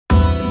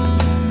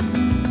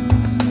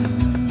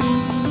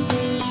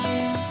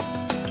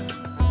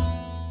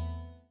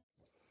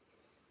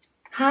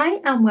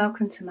Hi and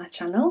welcome to my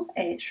channel.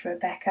 It's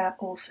Rebecca,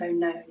 also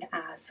known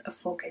as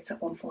 4Kids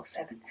at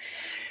 147,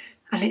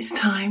 and it's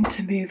time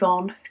to move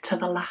on to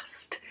the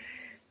last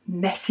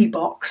messy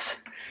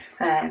box,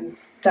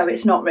 though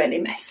it's not really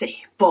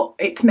messy, but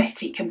it's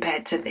messy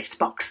compared to this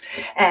box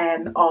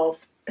of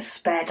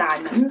spare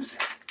diamonds.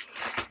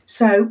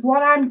 So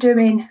what I'm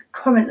doing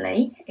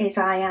currently is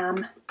I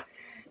am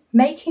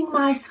making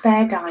my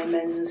spare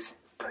diamonds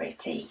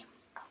pretty,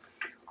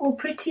 or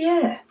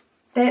prettier.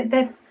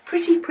 They're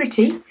pretty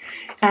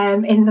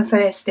in the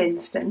first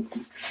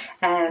instance,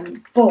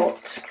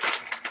 but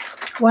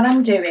what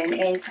I'm doing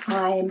is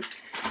I'm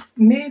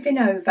moving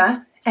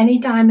over any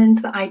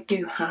diamonds that I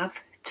do have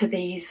to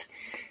these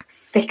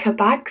thicker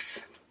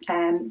bags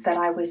that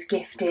I was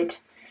gifted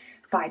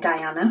by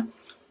Diana.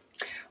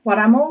 What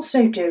I'm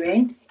also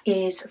doing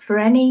is for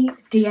any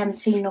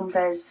DMC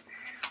numbers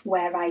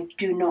where I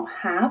do not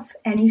have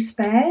any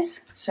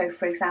spares, so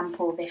for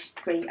example this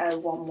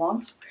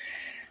 3011,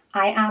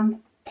 I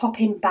am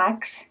popping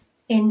bags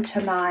into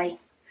my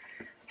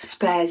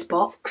spares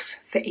box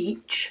for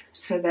each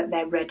so that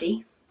they're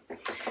ready.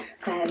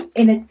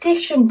 In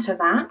addition to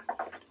that,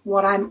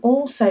 what I'm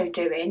also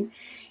doing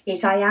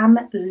is I am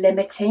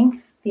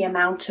limiting the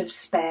amount of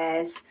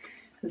spares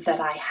that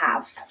I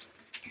have.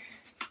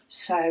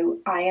 So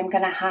I am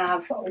going to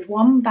have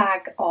one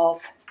bag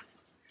of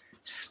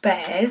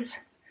spares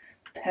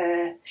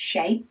per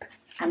shape,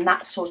 and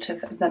that's sort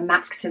of the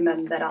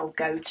maximum that I'll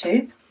go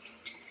to.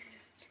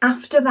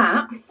 After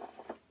that,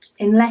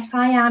 unless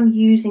I am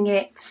using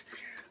it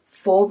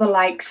for the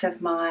likes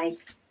of my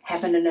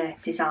Heaven and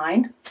Earth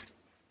design,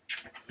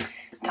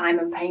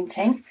 diamond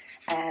painting,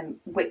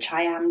 which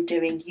I am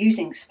doing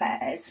using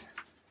spares,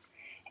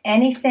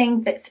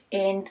 anything that's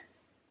in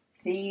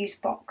these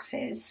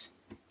boxes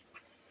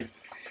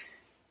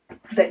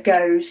that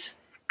goes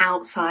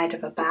outside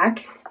of a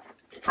bag,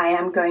 I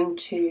am going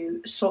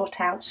to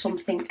sort out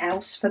something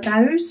else for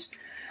those.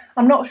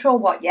 I'm not sure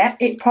what yet.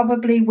 It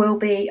probably will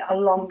be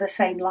along the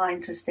same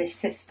lines as this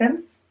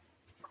system,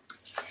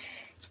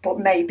 but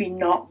maybe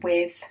not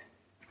with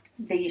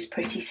these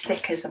pretty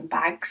stickers and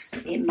bags.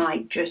 It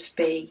might just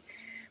be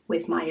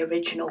with my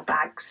original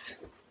bags.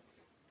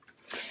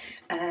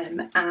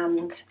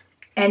 And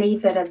any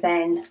that are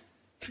then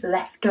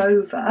left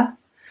over,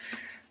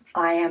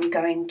 I am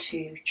going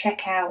to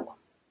check out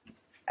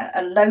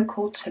a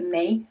local to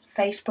me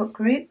Facebook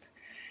group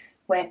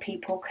where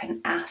people can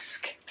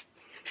ask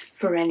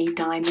for any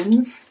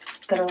diamonds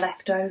that are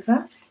left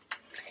over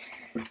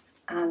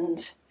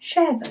and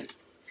share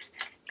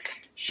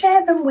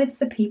them with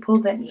the people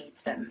that need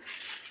them.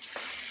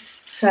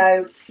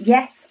 So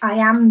yes, I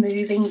am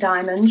moving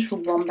diamonds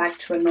from one bag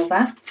to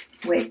another,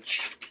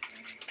 which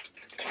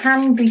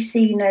can be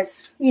seen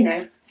as,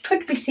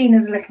 could be seen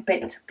as a little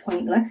bit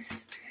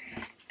pointless,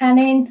 and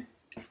in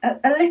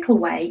a little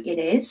way it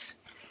is.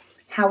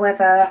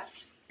 However,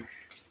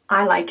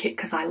 I like it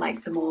because I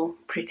like them all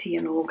pretty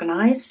and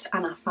organised,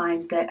 and I'm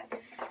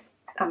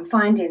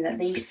finding that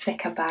these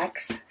thicker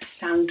bags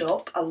stand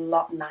up a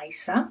lot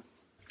nicer.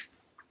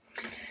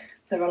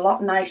 They're a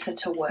lot nicer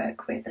to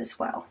work with as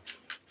well.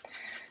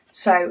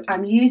 So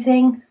I'm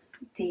using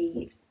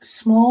the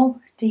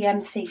small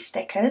DMC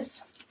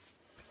stickers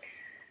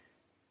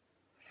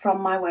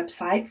from my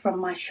website, from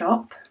my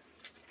shop,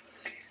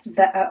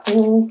 that are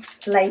all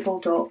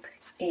labelled up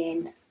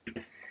in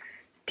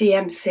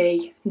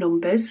DMC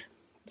numbers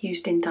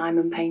used in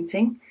diamond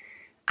painting,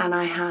 and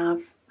I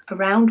have a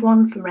round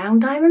one for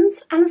round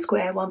diamonds and a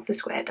square one for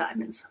square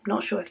diamonds. I'm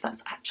not sure if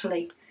that's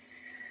actually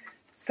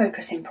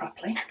focusing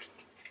properly,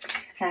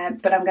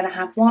 but I'm going to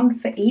have one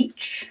for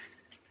each,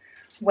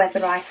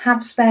 whether I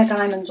have spare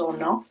diamonds or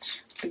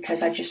not,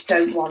 because I just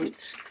don't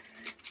want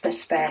the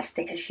spare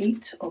sticker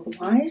sheet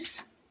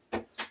otherwise.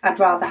 I'd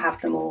rather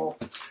have them all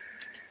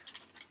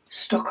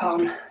stuck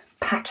on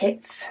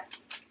packets.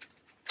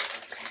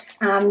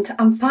 And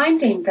I'm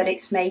finding that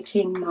it's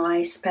making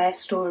my spare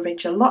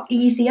storage a lot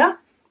easier,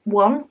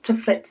 one, to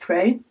flip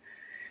through,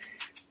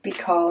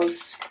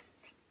 because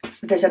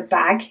there's a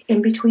bag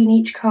in between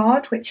each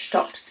card, which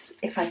stops,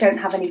 if I don't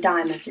have any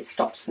diamonds, it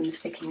stops them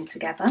sticking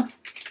together.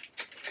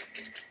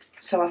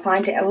 So I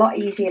find it a lot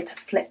easier to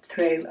flip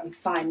through and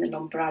find the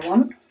number I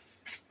want.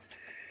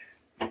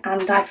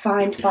 And I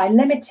find by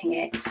limiting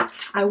it,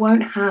 I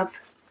won't have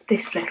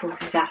this little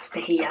disaster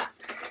here,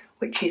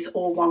 which is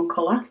all one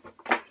colour.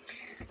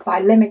 By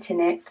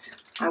limiting it,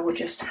 I will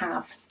just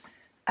have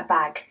a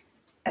bag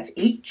of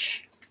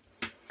each,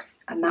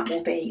 and that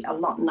will be a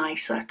lot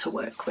nicer to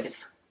work with.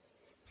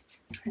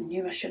 I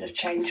knew I should have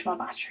changed my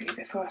battery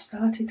before I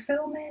started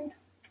filming.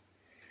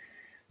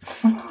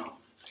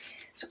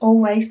 It's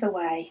always the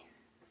way.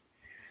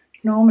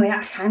 Normally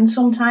I can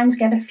sometimes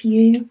get a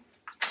few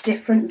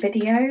different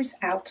videos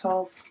out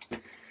of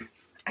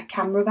a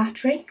camera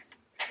battery,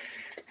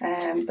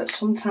 but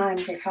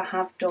sometimes if I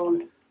have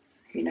done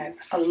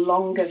a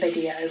longer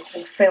video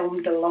or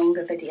filmed a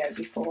longer video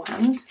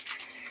beforehand,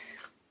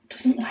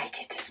 doesn't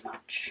like it as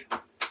much.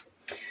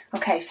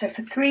 Okay, so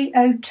for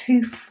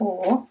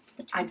 3024,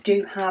 I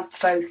do have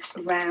both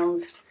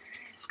rounds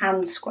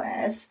and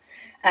squares.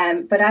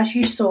 But as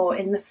you saw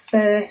in the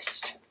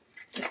first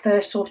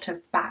sort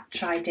of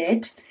batch I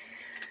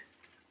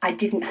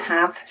didn't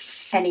have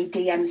any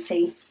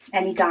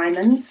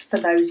diamonds for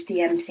those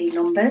DMC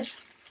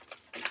numbers.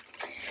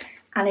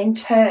 And in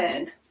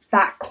turn,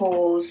 that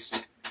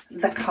caused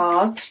the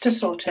cards to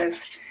sort of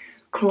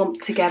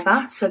clump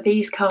together. So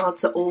these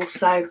cards are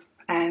also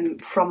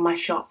from my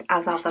shop,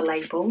 as are the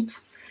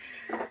labels.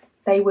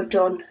 They were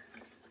done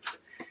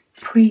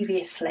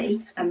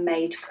previously and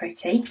made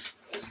pretty,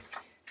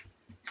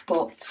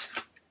 but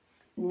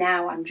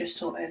now I'm just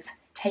sort of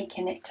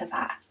taking it to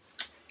that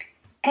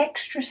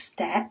extra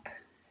step,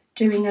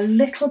 doing a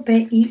little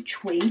bit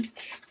each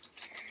week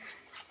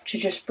to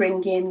just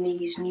bring in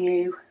these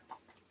new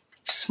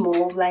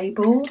small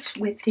labels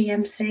with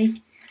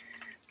DMC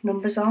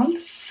numbers on,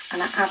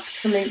 and I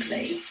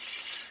absolutely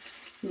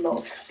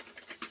love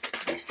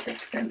this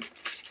system.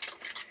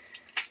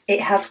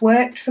 It has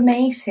worked for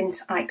me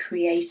since I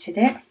created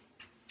it,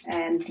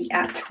 and the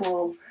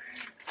actual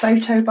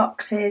photo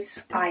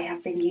boxes I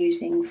have been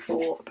using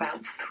for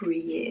about 3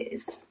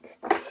 years.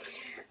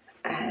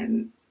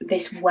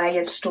 This way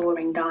of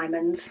storing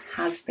diamonds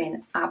has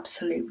been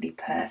absolutely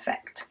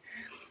perfect.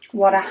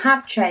 What I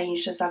have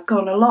changed as I've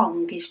gone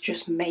along is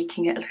just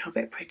making it a little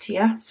bit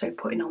prettier, so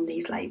putting on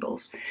these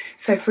labels.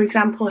 So for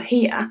example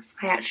here,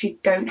 I actually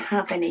don't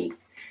have any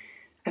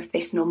of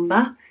this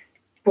number,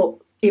 but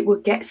it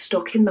would get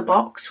stuck in the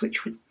box,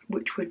 which would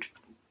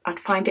I'd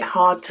find it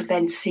hard to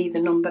then see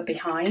the number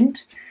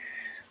behind.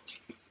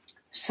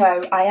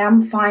 So I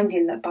am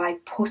finding that by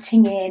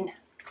putting in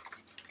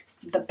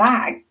the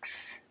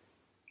bags,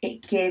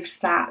 it gives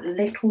that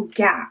little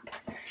gap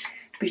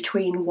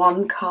between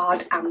one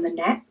card and the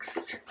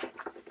next,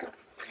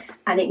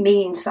 and it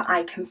means that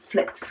I can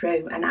flip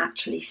through and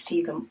actually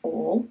see them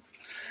all.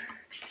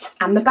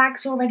 And the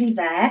bag's already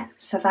there,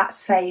 so that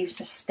saves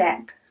a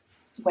step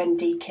when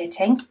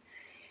dekitting.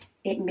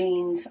 It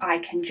means I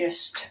can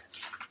just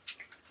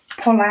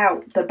pull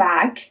out the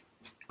bag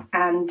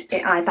and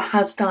it either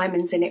has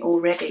diamonds in it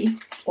already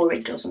or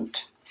it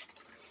doesn't,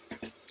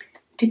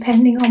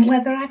 depending on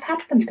whether I've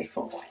had them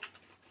before.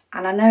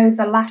 And I know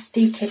the last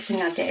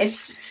dekitting I did,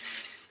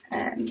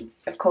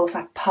 of course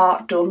I've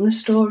part done the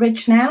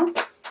storage now,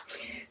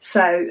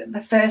 so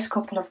the first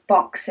couple of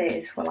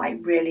boxes were like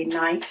really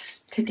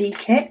nice to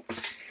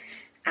dekit,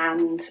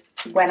 and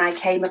when I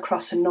came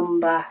across a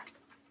number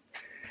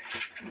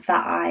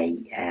that I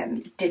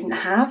didn't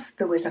have,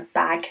 there was a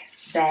bag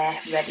there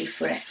ready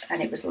for it,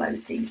 and it was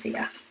loads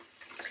easier.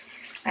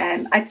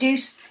 I do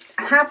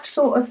have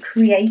sort of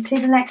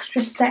created an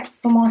extra step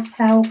for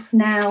myself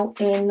now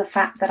in the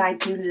fact that I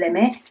do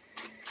limit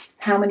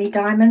how many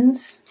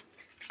diamonds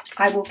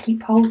I will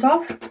keep hold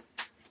of.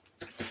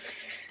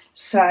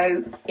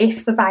 So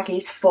if the bag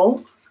is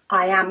full,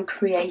 I am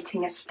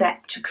creating a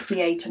step to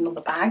create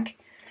another bag.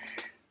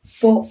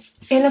 But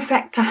in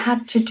effect, I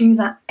had to do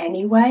that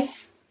anyway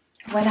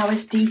when I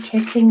was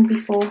dekitting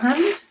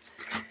beforehand.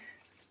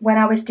 When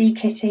I was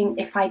dekitting,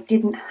 if I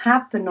didn't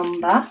have the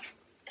number,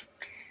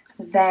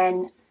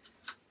 then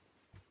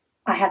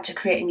I had to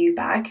create a new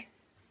bag.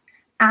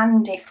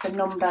 And if the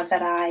number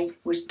that I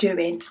was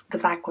doing, the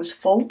bag was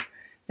full,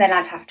 then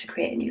I'd have to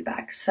create a new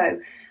bag. So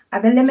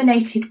I've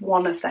eliminated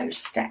one of those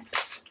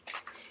steps.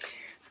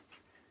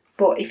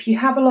 But if you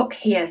have a look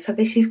here, so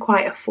this is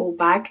quite a full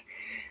bag,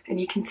 and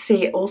you can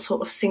see it all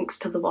sort of sinks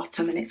to the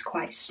bottom and it's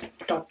quite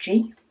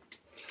stodgy.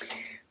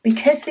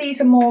 Because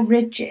these are more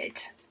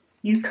rigid,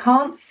 you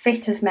can't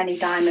fit as many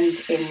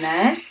diamonds in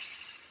there,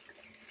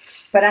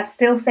 but I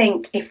still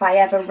think if I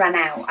ever ran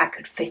out, I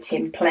could fit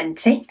in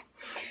plenty.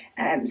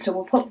 So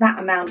we'll put that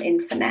amount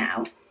in for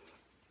now.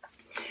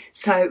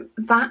 So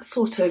that's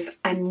sort of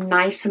a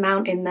nice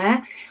amount in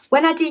there.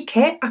 When I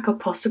dekit, I could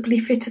possibly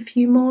fit a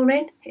few more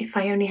in if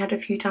I only had a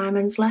few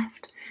diamonds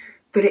left,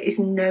 but it is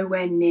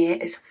nowhere near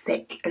as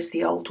thick as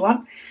the old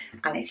one,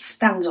 and it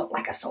stands up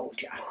like a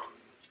soldier.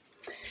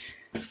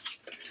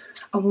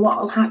 And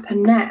what will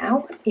happen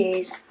now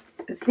is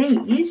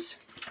these,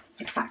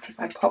 in fact, if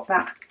I pop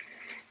that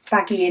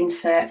baggy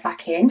insert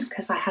back in,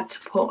 because I had to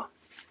put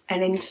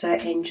an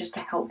insert in just to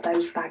help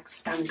those bags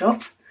stand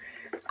up.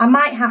 I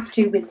might have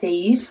to with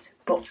these,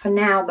 but for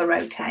now they're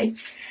okay.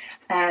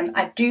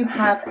 I do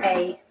have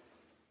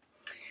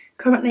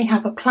currently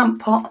have a plant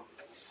pot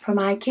from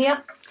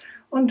IKEA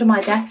under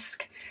my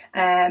desk,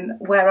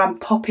 where I'm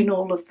popping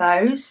all of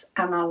those,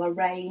 and I'll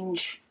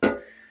arrange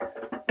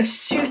a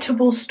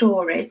suitable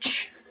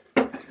storage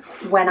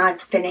when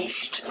I've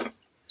finished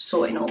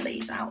sorting all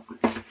these out.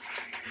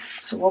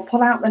 So we'll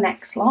pull out the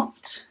next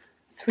lot,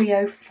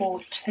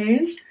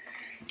 3042.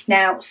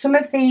 Now, some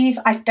of these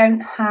I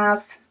don't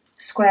have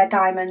square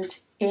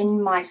diamonds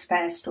in my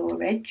spare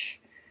storage,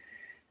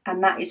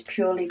 and that is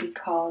purely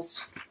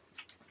because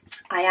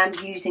I am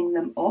using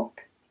them up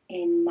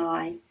in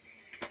my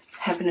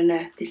Heaven and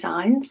Earth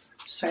designs.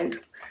 So,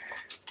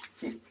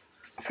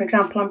 for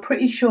example, I'm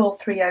pretty sure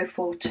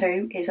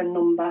 3042 is a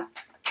number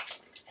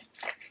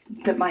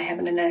that my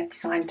Heaven and Earth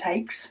design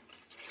takes.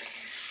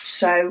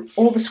 So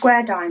all the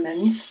square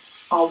diamonds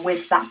are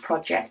with that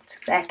project.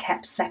 They're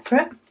kept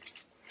separate.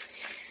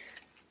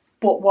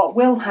 But what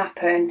will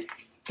happen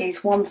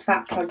is once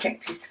that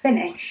project is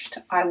finished,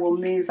 I will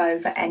move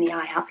over any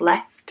I have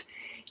left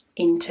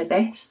into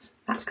this.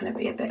 That's going to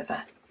be a bit of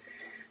a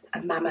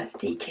mammoth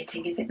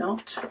dekitting, is it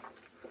not?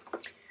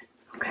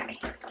 Okay,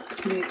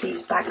 let's move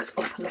these bags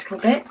up a little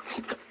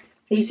bit.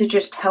 These are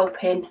just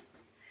helping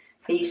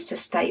these to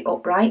stay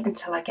upright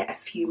until I get a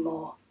few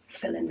more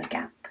fill in the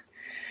gap.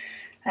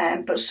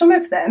 But some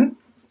of them,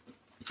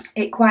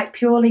 it quite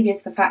purely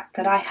is the fact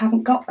that I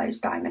haven't got those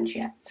diamonds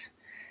yet.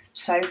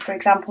 So for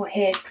example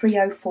here,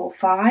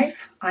 3045,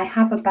 I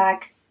have a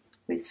bag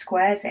with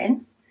squares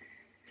in,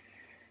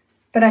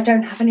 but I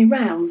don't have any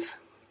rounds.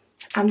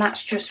 And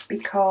that's just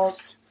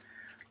because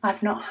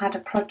I've not had a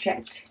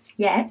project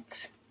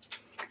yet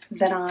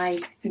that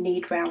I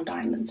need round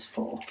diamonds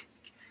for.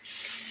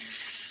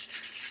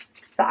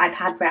 That I've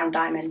had round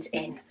diamonds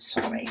in,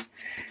 sorry.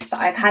 That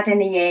I've had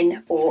any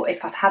in, or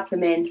if I've had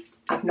them in,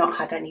 I've not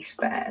had any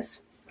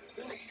spares.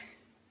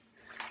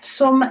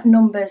 Some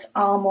numbers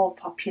are more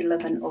popular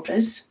than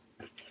others.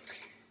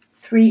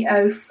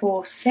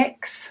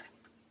 3046,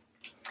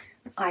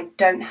 I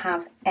don't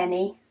have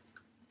any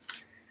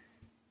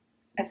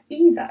of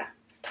either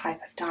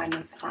type of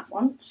diamond for that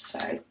one,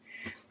 so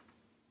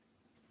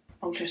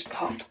I'll just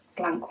pop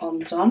blank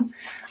ones on.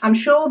 I'm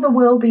sure there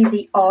will be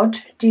the odd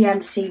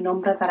DMC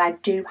number that I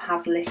do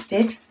have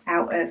listed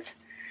out of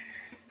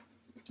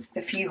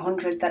the few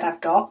hundred that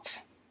I've got.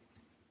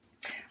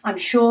 I'm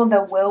sure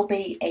there will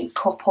be a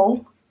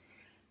couple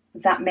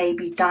that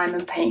maybe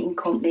diamond painting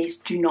companies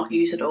do not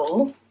use at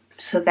all,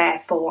 so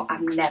therefore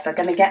I'm never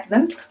going to get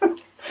them.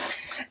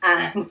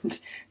 And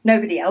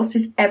nobody else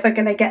is ever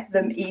going to get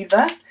them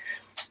either.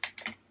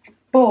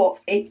 But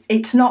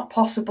it's not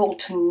possible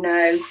to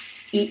know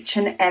each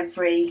and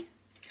every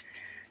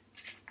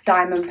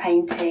diamond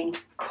painting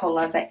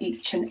colour that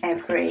each and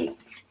every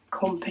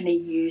company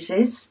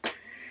uses.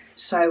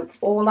 So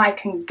all I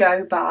can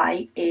go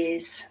by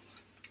is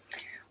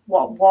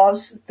what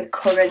was the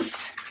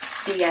current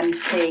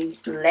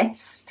DMC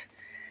list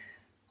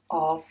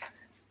of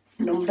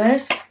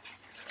numbers,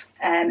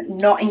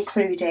 not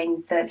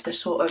including the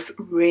sort of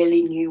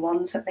really new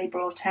ones that they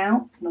brought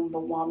out, number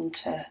 1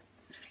 to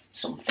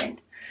something.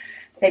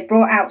 They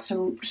brought out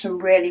some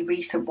really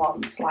recent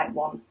ones like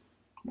 1,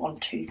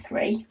 2,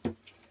 3,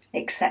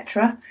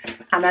 etc.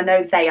 And I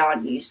know they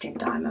aren't used in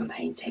diamond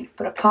painting.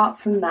 But apart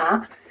from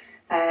that,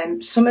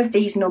 some of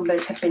these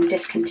numbers have been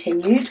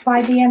discontinued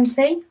by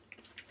DMC,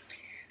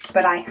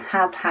 but I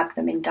have had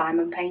them in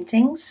diamond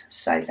paintings,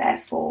 so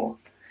therefore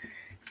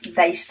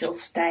they still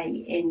stay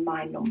in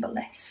my number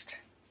list.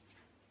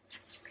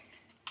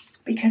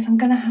 Because I'm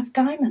going to have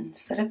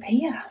diamonds that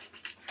appear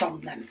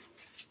from them.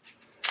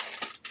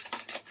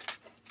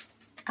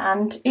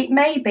 And it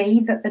may be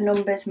that the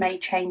numbers may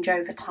change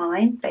over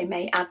time. They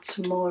may add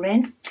some more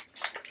in.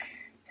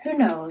 Who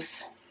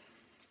knows?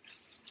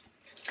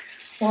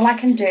 All I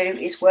can do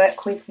is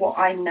work with what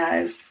I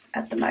know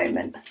at the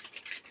moment.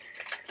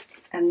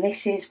 And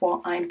this is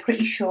what I'm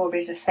pretty sure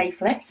is a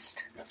safe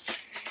list.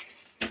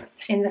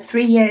 In the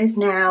 3 years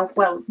now,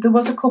 well, there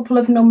was a couple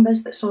of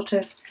numbers that sort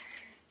of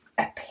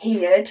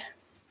appeared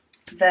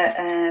that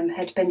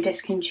had been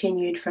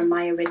discontinued from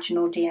my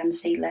original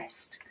DMC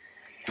list.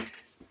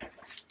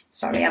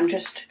 Sorry, I'm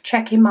just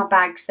checking my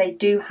bags. They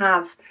do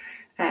have,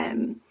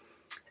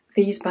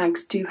 these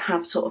bags do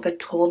have sort of a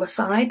taller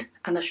side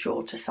and a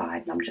shorter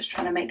side. And I'm just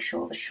trying to make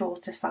sure the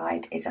shorter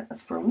side is at the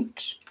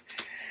front.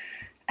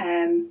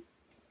 And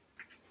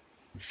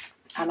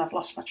I've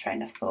lost my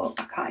train of thought.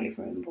 I can't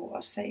even remember what I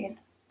was saying.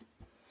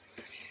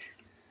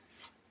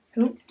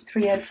 Oh,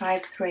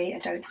 3053, I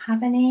don't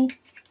have any.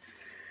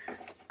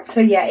 So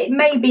yeah, it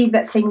may be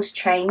that things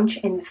change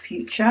in the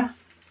future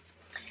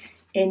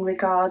in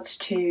regards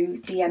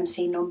to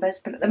DMC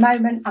numbers, but at the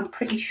moment I'm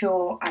pretty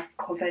sure I've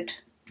covered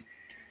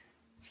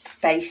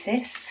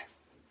basis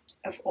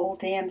of all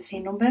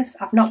DMC numbers.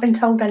 I've not been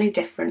told any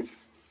different,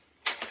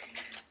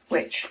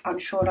 which I'm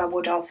sure I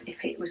would have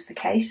if it was the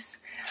case.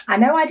 I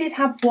know I did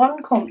have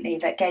one company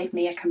that gave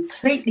me a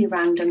completely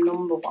random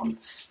number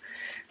once.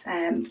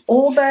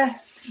 All the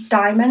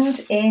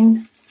diamonds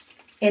in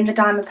the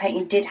diamond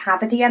painting did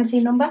have a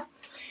DMC number.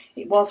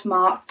 It was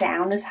marked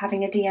down as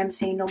having a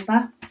DMC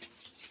number,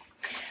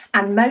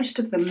 and most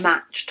of them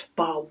matched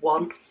bar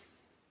one.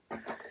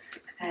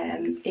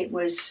 It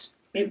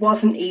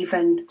wasn't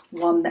even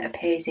one that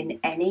appears in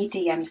any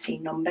DMC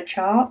number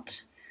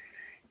chart,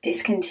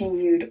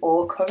 discontinued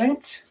or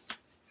current.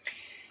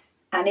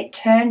 And it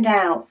turned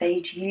out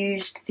they'd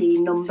used the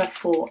number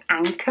 4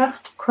 anchor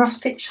cross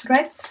stitch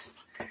threads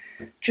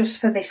just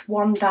for this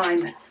one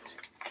diamond.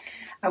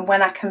 And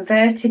when I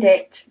converted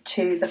it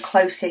to the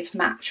closest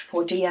match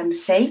for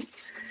DMC,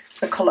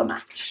 the colour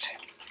matched.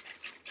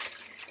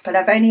 But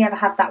I've only ever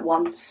had that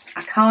once.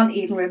 I can't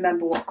even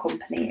remember what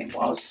company it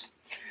was.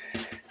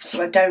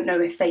 So I don't know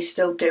if they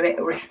still do it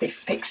or if they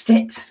fixed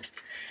it.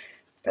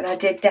 But I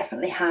did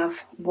definitely have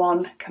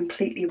one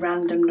completely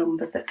random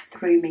number that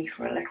threw me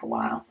for a little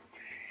while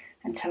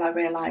until I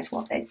realised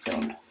what they'd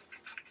done.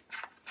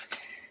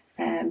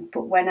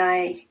 but when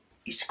I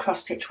used to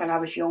cross stitch when I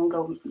was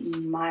younger,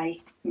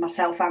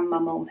 myself and my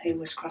mum, who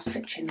was cross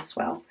stitching as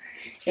well,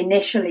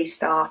 initially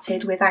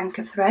started with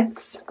anchor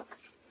threads.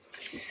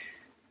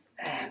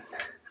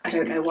 I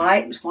don't know why,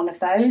 it was one of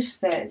those.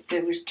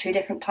 There was two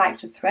different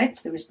types of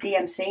threads. There was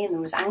DMC and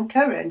there was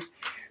anchor, and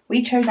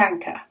we chose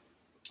anchor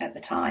at the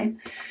time.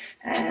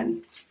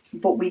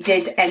 But we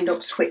did end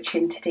up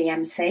switching to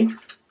DMC,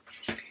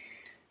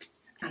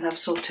 and I've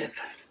sort of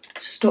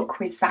stuck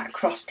with that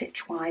cross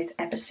stitch wise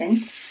ever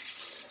since.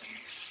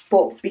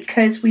 But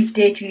because we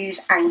did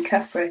use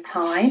anchor for a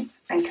time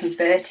and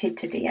converted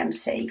to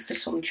DMC for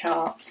some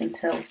charts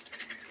until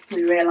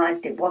we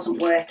realised it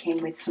wasn't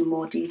working with some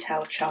more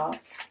detailed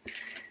charts,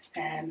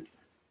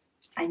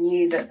 I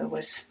knew that there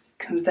was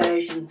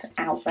conversions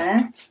out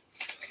there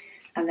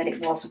and that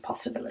it was a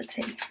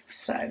possibility.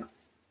 So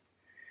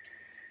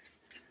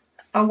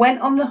I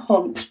went on the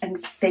hunt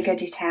and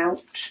figured it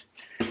out.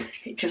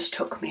 It just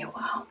took me a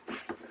while.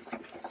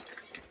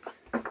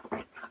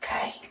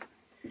 Okay,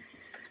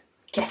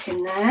 get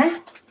in there.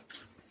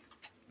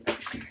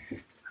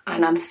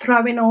 And I'm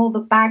throwing all the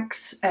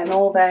bags and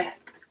all the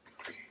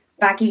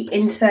baggy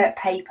insert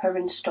paper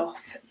and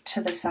stuff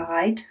to the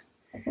side.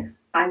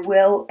 I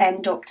will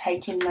end up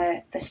taking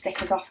the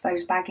stickers off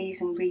those baggies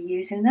and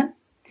reusing them.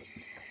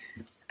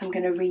 I'm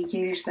going to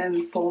reuse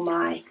them for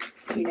my,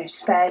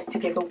 spares to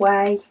give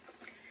away.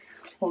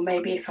 Or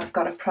maybe if I've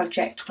got a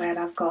project where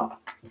I've got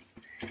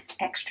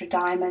extra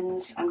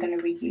diamonds, I'm going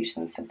to reuse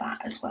them for that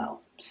as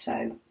well.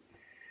 So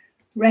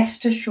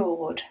rest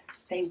assured,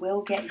 they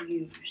will get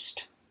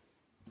used.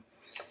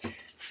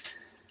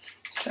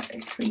 So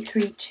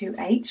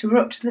 3328, so we're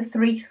up to the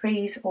 3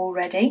 3s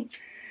already.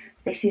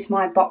 This is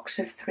my box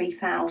of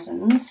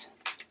 3000s.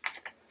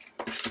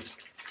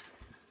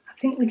 I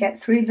think we get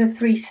through the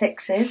 3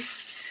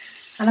 6s,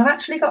 and I've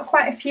actually got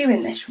quite a few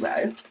in this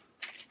row.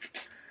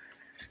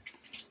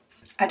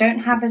 I don't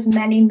have as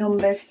many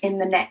numbers in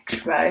the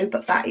next row,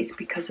 but that is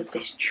because of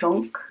this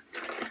chunk.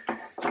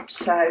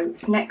 So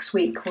next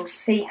week we'll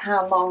see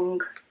how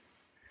long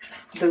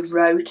the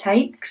row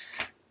takes,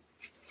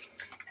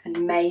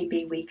 and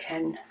maybe we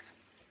can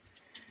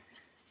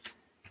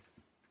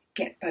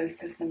get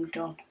both of them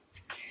done.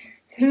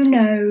 Who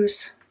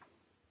knows?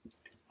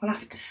 We'll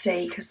have to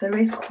see, because there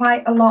is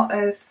quite a lot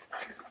of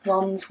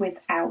ones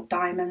without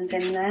diamonds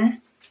in there.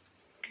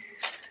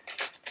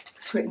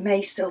 So it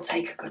may still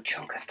take a good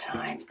chunk of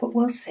time, but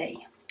we'll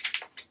see.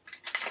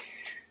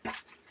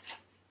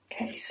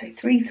 Okay, so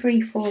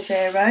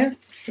 3340.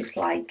 This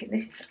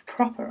is a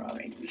proper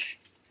orange.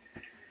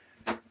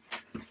 I'd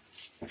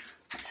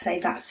say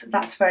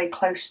that's very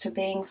close to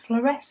being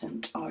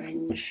fluorescent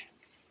orange.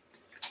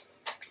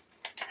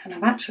 And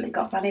I've actually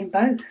got that in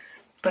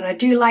both. But I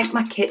do like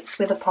my kits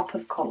with a pop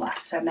of colour,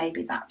 so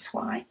maybe that's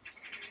why.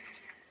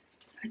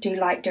 I do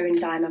like doing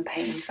diamond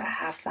paintings that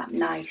have that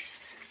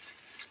nice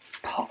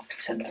pop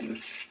to them.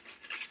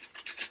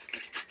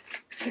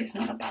 So it's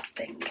not a bad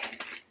thing.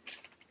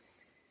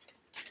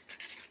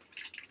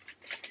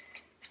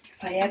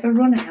 If I ever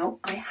run out,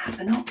 I have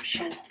an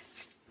option.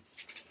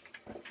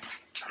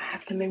 I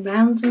have them in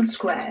rounds and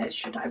squares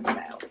should I run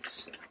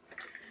out.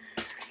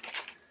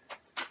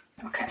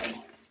 Okay.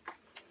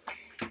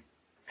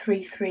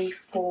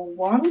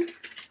 3341.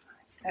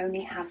 I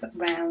only have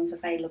rounds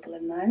available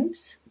in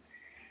those.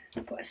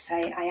 But I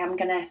say I am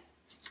going to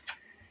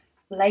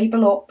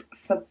label up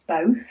for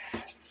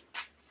both.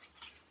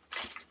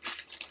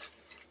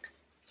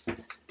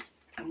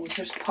 And we'll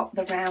just pop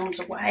the rounds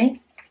away.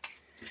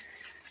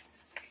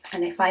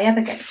 And if I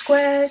ever get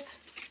squares,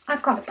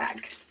 I've got a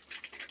bag.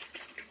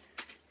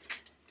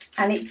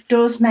 And it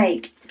does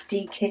make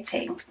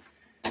de-kitting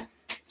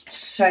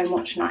so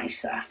much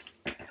nicer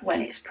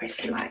when it's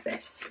pretty like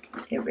this.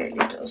 It really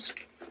does.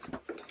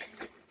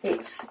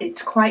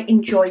 It's quite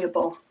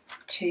enjoyable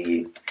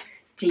to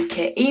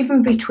de-kit.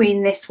 Even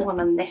between this one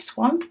and this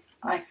one,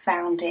 I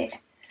found it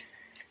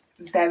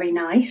very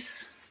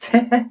nice.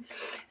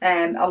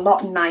 A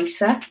lot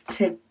nicer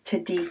to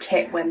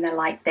de-kit when they're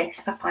like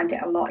this. I find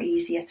it a lot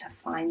easier to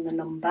find the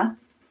number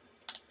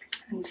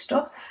and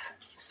stuff.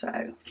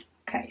 So,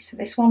 okay, so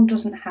this one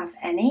doesn't have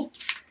any.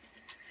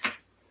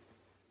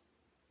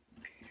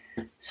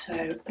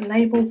 So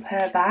label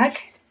per bag,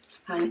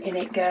 and in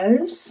it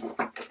goes.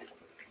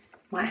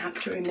 Might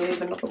have to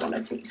remove another one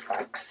of these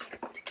bags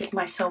to give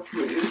myself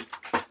room.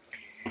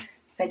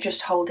 They're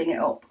just holding it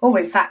up. Oh,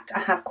 in fact, I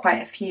have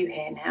quite a few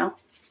here now.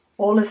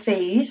 All of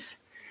these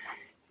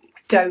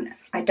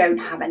I don't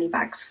have any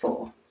bags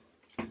for.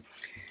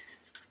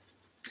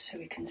 So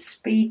we can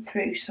speed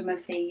through some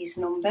of these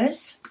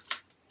numbers.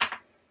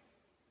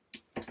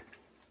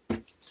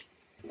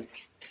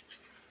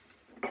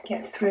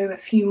 Get through a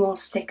few more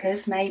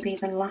stickers maybe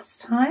than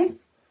last time.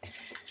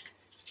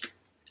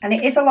 And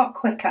it is a lot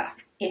quicker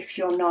if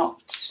you're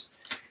not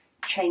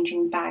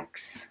changing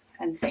bags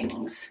and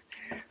things.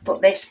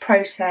 But this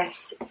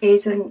process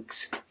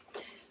isn't.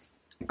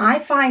 I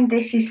find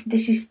this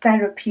is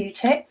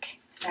therapeutic.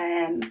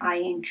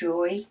 I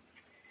enjoy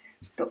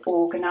the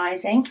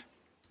organising.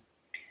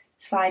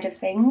 side of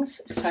things.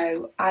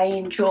 So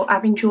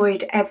I've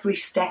enjoyed every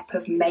step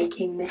of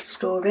making this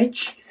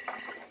storage,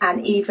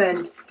 and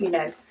even, you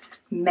know,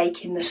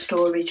 making the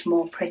storage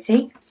more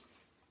pretty.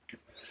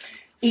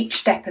 Each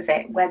step of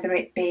it, whether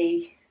it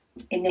be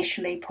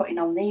initially putting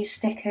on these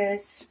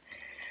stickers,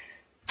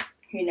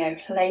 you know,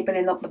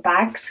 labelling up the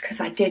bags,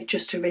 because I did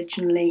just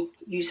originally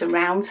use a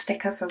round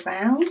sticker for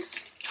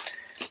rounds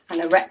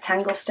and a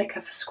rectangle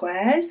sticker for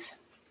squares.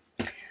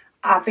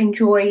 I've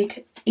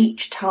enjoyed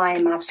each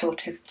time I've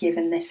sort of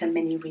given this a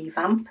mini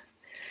revamp.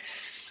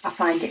 I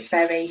find it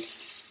very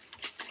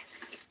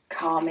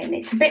calming.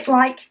 It's a bit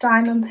like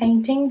diamond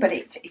painting, but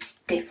it's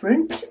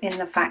different in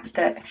the fact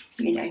that,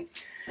 you know,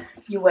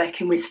 you're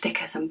working with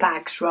stickers and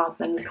bags rather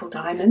than little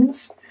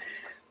diamonds.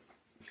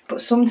 But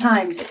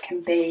sometimes it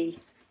can be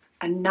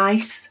a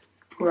nice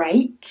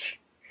break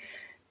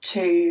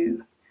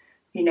to,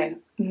 you know,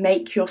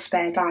 make your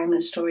spare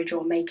diamond storage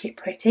or make it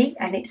pretty,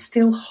 and it's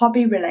still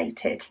hobby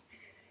related,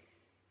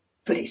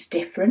 but it's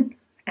different,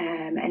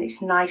 and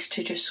it's nice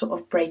to just sort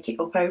of break it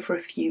up over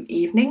a few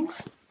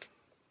evenings.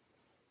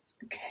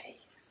 Okay,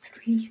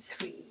 3,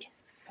 3,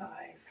 5,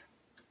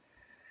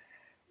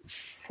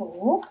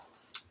 4.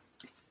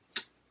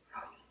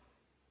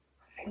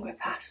 I think we're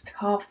past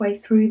halfway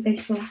through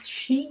this last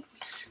sheet.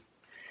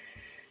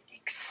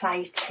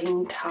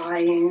 Exciting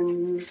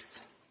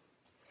times.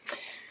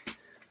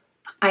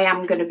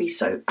 I'm going to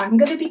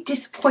be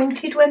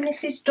disappointed when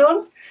this is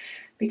done,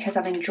 because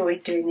I've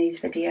enjoyed doing these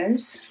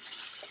videos,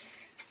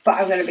 but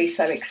I'm going to be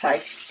so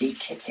excited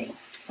de-kitting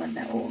when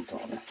they're all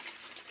done.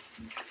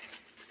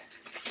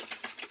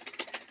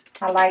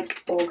 I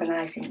like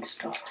organising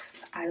stuff.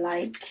 I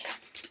like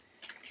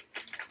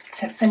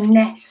to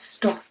finesse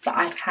stuff that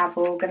I have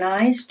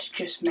organised to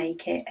just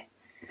make it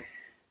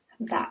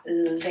that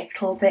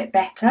little bit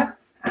better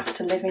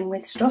after living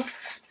with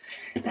stuff.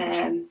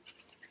 And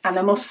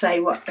I must say,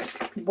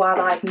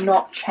 while I've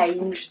not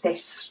changed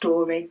this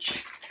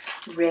storage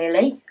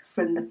really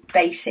from the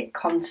basic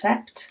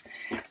concept,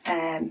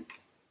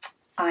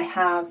 I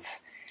have,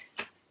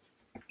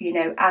 you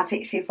know, as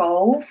it's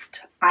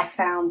evolved, I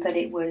found that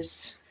it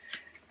was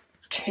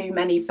too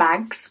many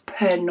bags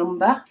per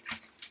number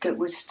that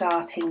was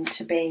starting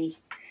to be,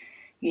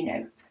 you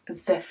know,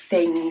 the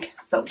thing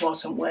that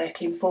wasn't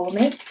working for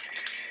me.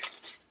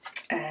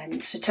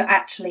 So to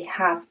actually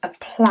have a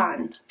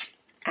plan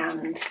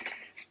and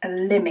a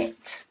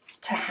limit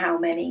to how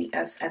many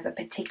of a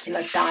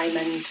particular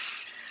diamond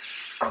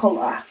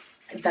colour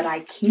that I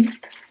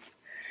keep,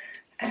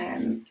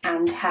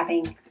 and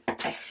having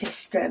a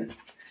system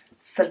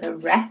for the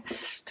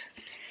rest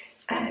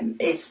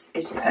is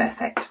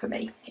perfect for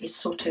me. It's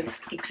sort of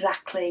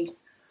exactly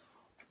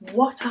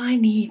what I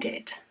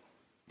needed.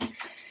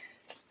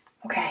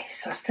 Okay,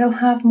 so I still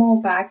have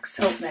more bags.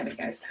 Oh, there we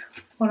go.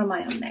 What am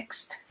I on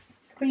next?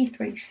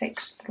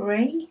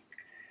 3363.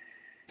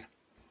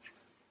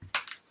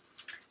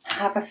 I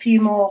have a few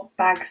more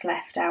bags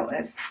left out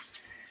of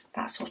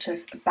that sort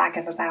of bag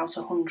of about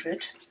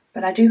 100,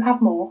 but I do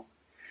have more.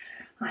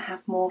 I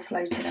have more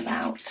floating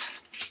about.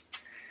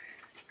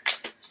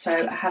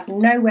 So I have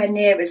nowhere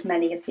near as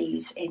many of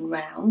these in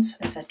rounds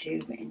as I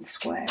do in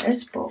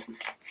squares, but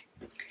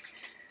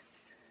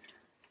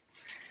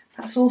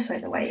that's also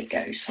the way it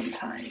goes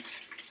sometimes.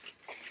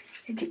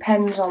 It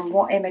depends on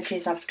what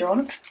images I've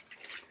done,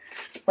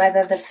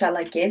 whether the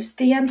seller gives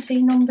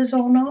DMC numbers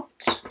or not.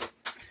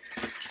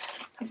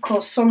 Of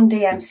course, some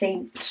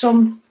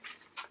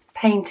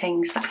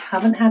paintings that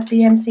haven't had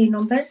DMC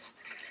numbers,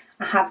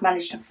 I have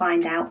managed to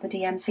find out the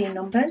DMC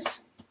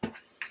numbers.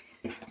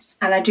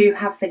 And I do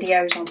have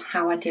videos on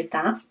how I did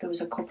that. There was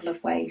a couple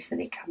of ways that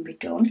it can be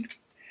done.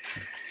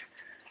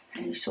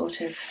 And you sort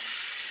of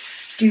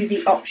do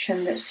the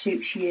option that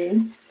suits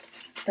you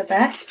the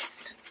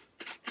best.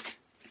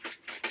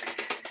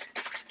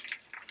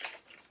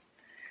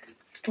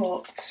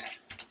 But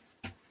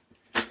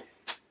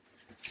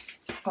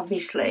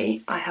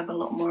obviously I have a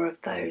lot more of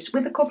those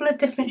with a couple of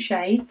different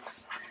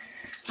shades.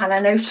 And I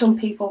know some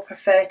people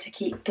prefer to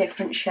keep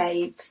different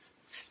shades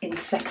in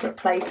separate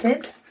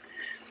places.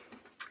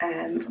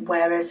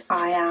 Whereas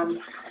I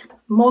am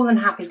more than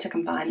happy to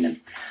combine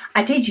them.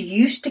 I did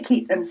used to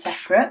keep them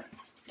separate,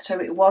 so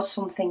it was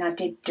something I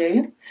did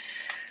do.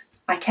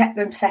 I kept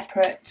them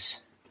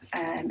separate.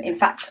 In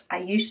fact, I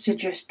used to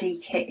just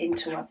de-kit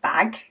into a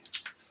bag,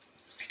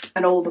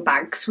 and all the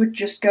bags would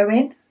just go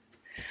in.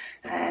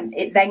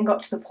 It then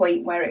got to the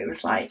point where it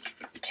was like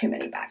too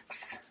many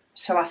bags.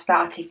 So I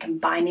started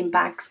combining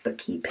bags but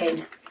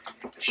keeping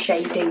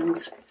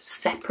shadings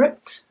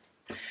separate.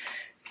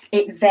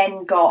 It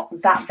then got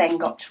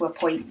to a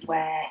point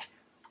where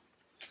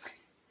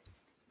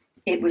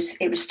it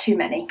was too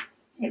many.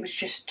 It was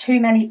just too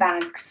many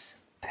bags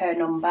per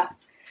number,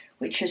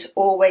 which has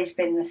always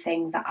been the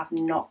thing that I've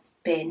not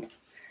been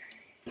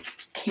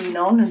keen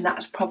on, and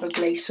that's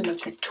probably some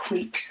of the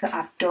tweaks that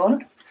I've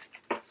done.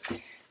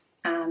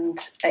 And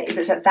it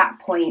was at that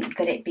point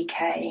that it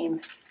became,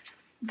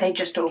 they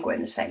just all go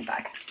in the same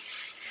bag.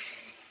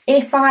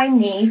 If I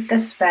need the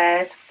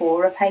spares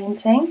for a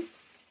painting,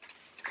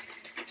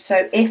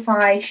 So if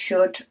I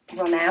should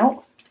run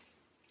out,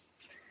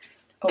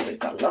 oh, we've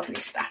got lovely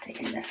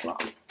static in this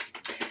lot.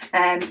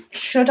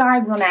 Should I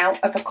run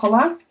out of a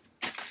colour,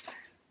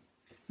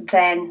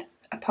 then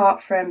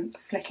apart from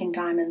flicking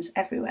diamonds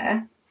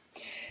everywhere,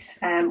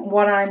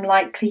 what I'm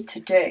likely to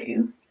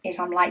do is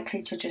I'm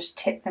likely to just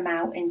tip them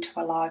out into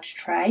a large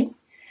tray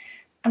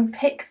and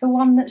pick the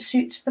one that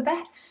suits the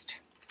best.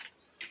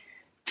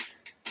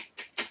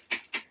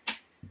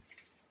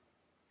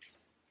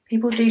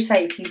 People do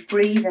say if you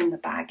breathe in the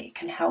bag, it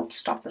can help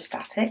stop the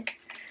static.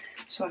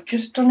 So I've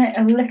just done it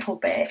a little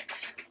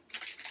bit,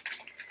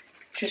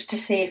 just to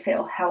see if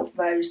it'll help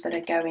those that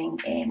are going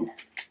in.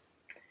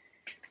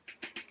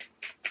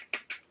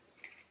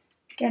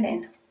 Get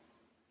in.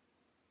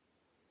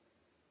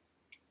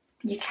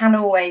 You can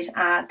always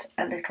add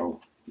a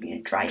little,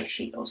 dryer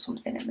sheet or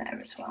something in there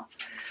as well.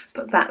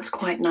 But that's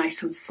quite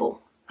nice and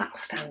full. That'll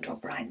stand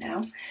up right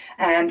now.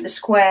 The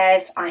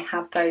squares, I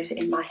have those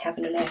in my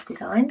Heaven and Earth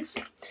designs.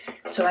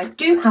 So I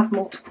do have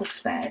multiple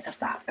spares of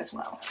that as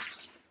well.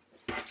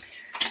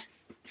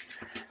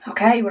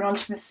 Okay, we're on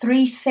to the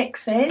 3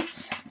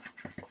 6s.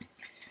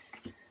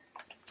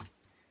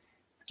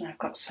 And I've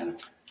got some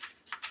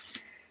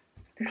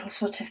little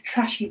sort of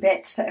trashy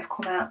bits that have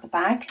come out the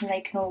bag, and they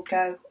can all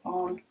go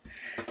on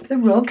the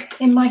rug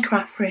in my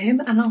craft room,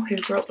 and I'll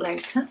hoover up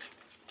later.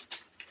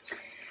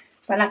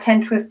 When I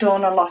tend to have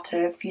done a lot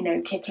of,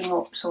 kitting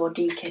ups or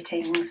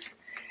de-kittings,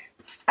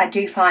 I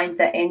do find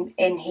that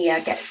in here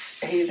gets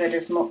hoovered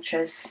as much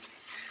as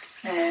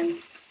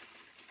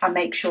I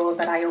make sure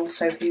that I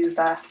also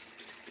hoover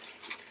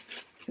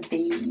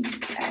the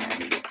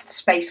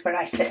space where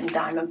I sit and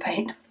diamond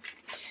paint.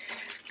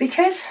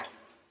 Because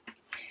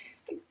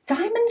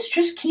diamonds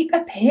just keep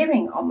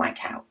appearing on my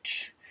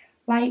couch.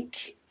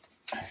 Like,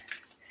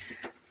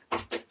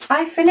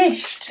 I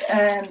finished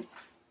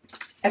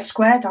a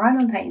square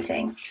diamond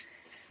painting.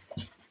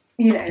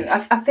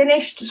 I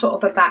finished sort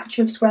of a batch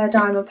of square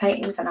diamond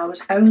paintings, and I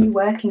was only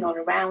working on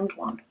a round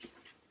one.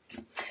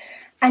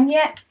 And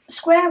yet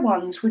square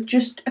ones would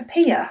just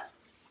appear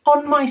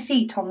on my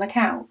seat on the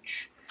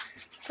couch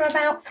for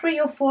about 3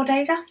 or 4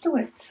 days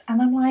afterwards.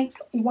 And I'm like,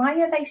 why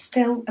are they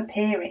still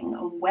appearing,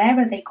 and where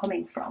are they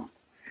coming from?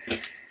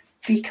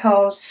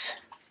 Because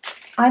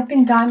I've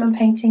been diamond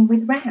painting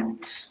with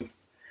rounds.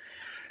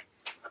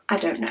 I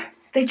don't know.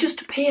 They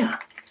just appear.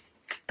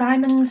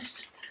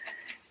 Diamonds,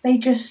 they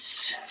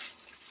just,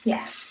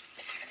 yeah,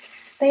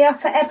 they are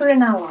forever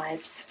in our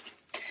lives.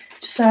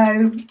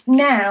 So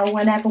now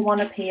whenever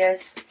one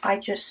appears, I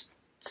just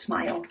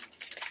smile.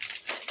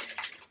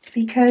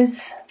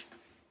 Because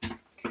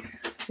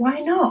why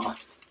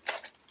not?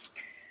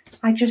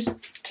 I just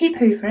keep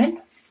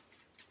hoovering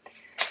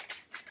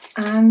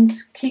and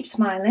keep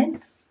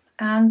smiling,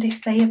 and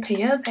if they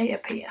appear, they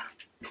appear.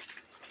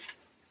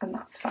 And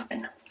that's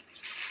fine.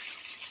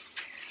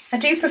 I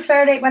do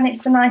prefer it when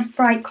it's the nice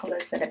bright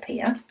colours that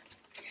appear,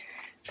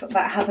 but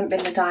that hasn't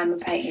been the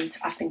diamond paintings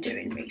I've been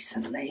doing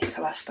recently,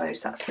 so I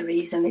suppose that's the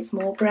reason it's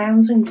more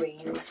browns and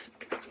greens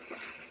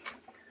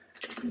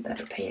that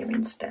appear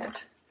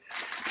instead.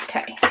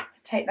 Okay,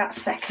 take that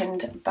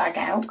second bag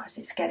out because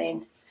it's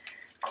getting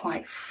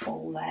quite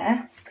full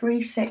there.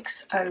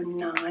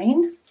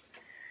 3609.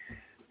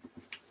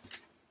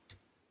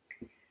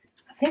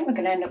 I think we're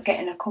going to end up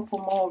getting a couple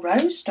more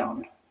rows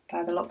done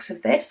by the looks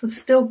of this. We've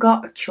still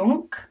got a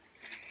chunk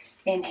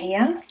in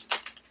here,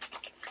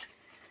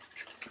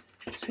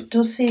 so it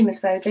does seem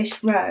as though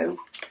this row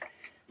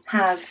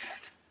has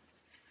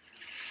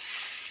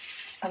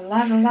a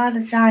lot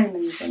of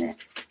diamonds in it,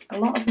 a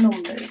lot of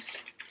numbers.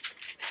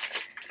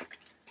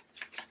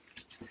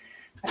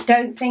 I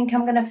don't think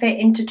I'm going to fit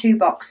into 2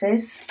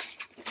 boxes,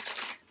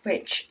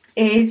 which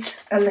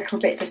is a little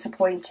bit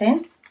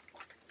disappointing.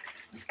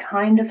 I was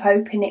kind of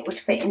hoping it would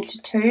fit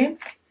into 2,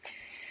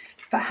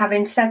 but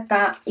having said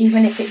that,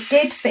 even if it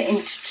did fit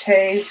into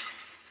 2,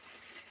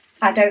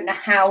 I don't know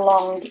how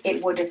long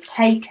it would have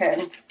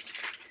taken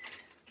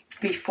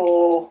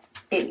before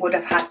it would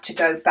have had to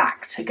go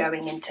back to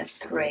going into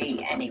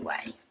 3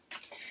 anyway.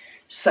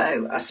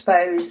 So I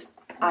suppose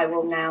I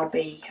will now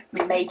be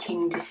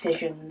making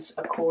decisions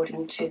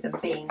according to them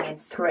being in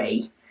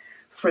 3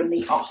 from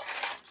the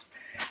off.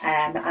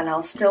 And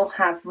I'll still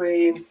have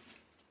room,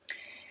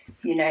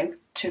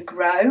 to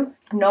grow,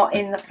 not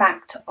in the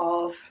fact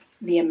of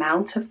the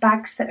amount of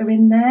bags that are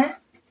in there,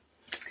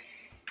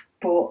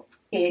 but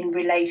in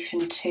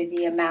relation to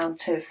the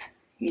amount of,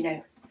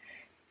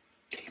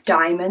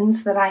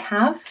 diamonds that I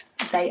have.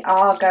 They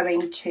are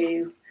going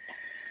to,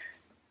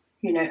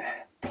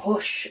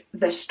 push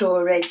the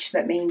storage.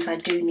 That means I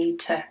do need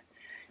to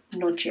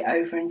nudge it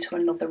over into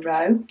another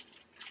row.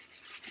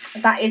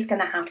 That is going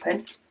to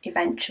happen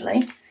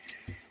eventually,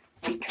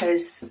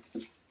 because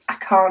I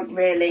can't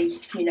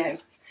really,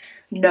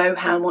 know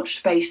how much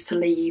space to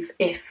leave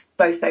if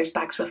both those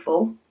bags were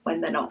full when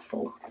they're not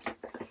full.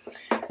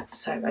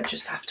 So I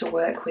just have to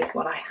work with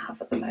what I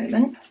have at the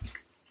moment.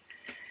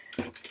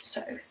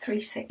 So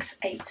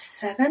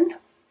 3687.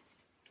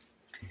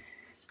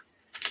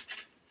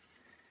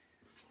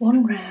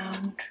 1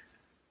 round.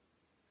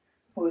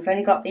 Oh, we've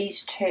only got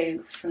these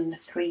two from the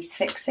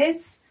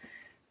 3/6s.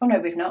 Oh no,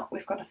 we've not,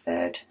 we've got a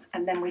third.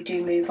 And then we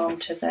do move on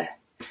to the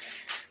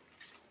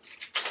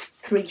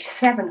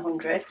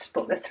 3/700s,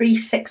 but the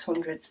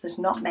 3/600s, there's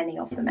not many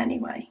of them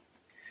anyway.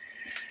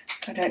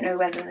 I don't know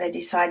whether they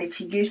decided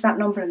to use that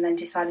number and then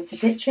decided to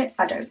ditch it.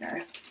 I don't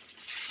know.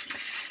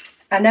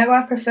 I know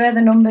I prefer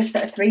the numbers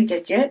that are 3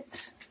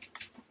 digits.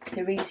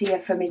 They're easier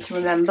for me to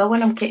remember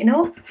when I'm kitting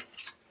up.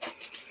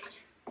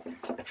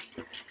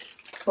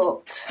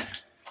 But,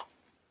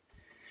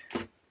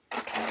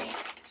 okay,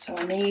 so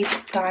I need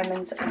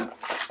diamonds out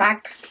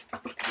bags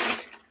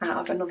out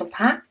of another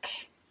pack,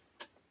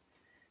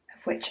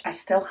 of which I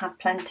still have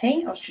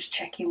plenty. I was just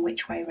checking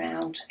which way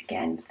round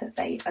again that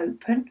they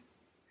open.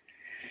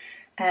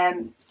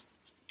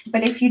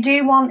 But if you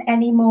do want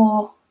any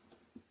more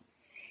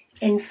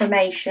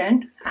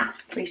information,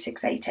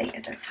 3688, I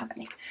don't have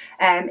any.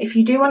 If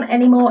you do want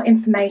any more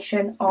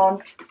information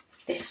on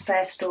this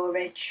spare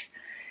storage,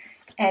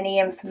 any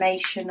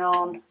information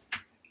on,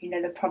 you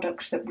know, the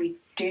products that we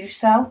do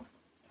sell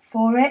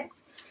for it,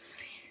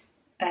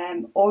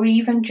 or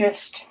even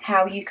just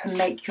how you can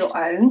make your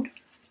own,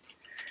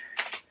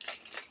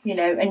 you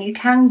know, and you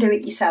can do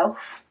it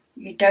yourself.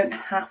 You don't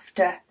have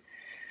to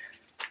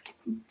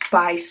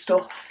buy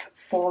stuff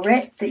for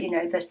it. That, you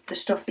know, the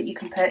stuff that you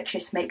can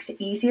purchase makes it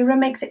easier and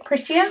makes it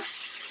prettier,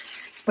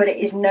 but it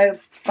is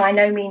by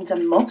no means a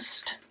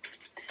must.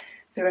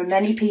 There are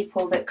many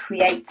people that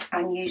create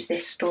and use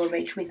this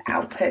storage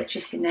without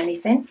purchasing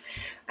anything,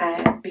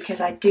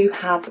 because I do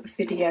have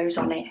videos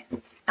on it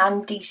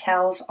and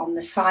details on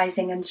the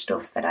sizing and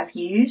stuff that I've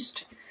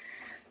used,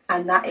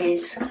 and that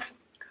is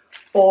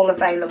all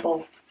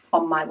available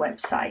on my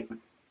website.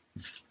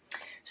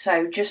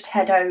 So just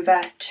head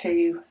over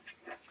to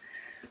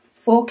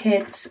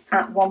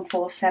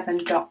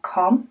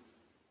 4kids@147.com.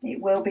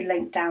 It will be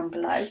linked down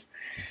below.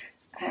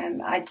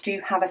 I do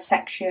have a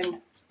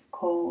section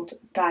called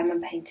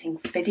Diamond Painting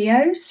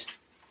Videos,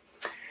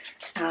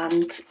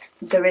 and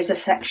there is a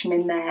section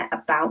in there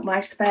about my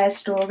spare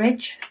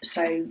storage,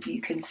 so you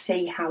can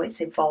see how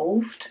it's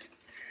evolved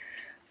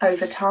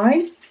over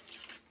time.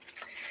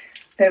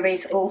 There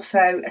is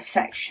also a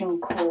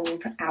section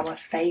called Our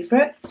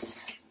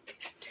Favourites,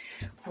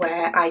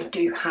 where I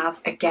do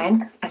have,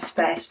 again, a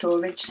spare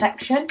storage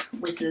section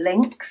with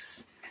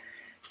links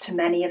to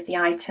many of the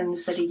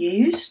items that are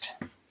used.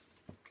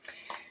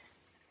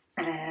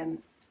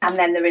 And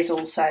then there is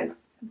also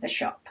the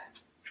shop,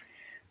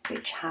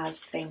 which has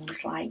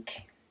things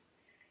like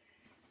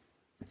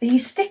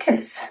these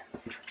stickers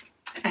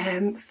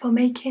for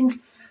making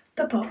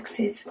the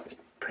boxes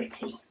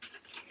pretty.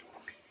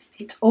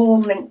 It's all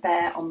linked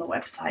there on the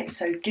website,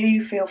 so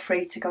do feel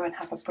free to go and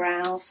have a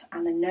browse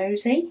and a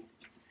nosy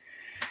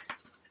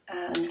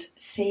and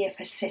see if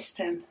a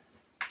system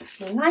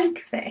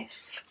like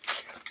this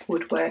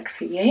would work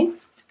for you.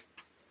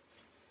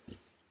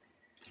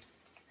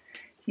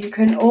 You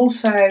can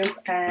also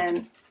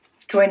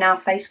join our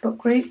Facebook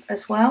group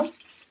as well.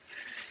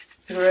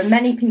 There are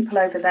many people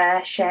over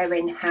there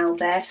sharing how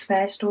their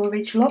spare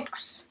storage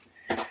looks.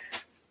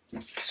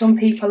 Some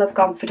people have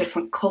gone for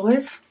different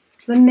colours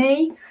than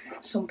me.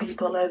 Some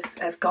people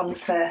have gone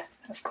for,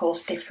 of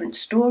course, different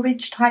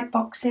storage type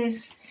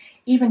boxes,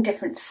 even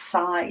different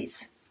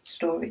size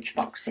storage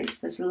boxes.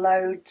 There's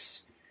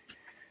loads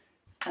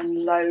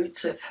and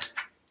loads of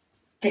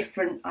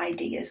different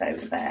ideas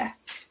over there.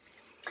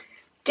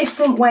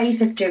 Different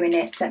ways of doing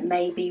it that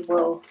maybe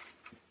will,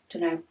 I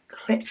don't know,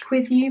 click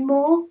with you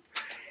more,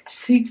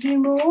 suit you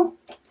more.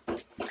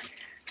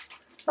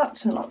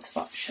 Lots and lots of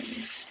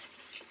options.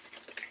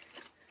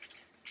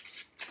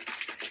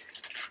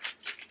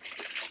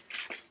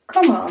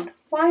 Come on,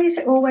 why is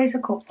it always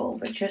a couple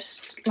that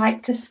just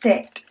like to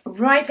stick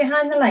right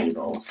behind the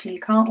label so you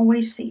can't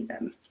always see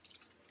them?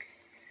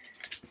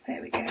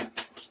 There we go.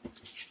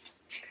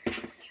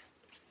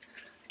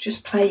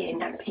 Just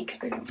playing at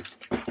peekaboo.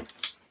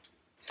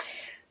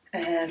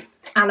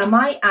 And I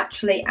might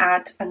actually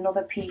add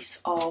another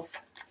piece of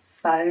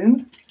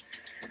foam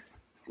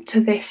to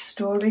this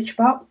storage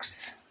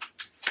box.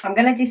 I'm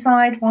going to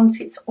decide once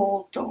it's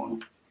all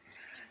done,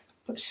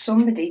 but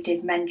somebody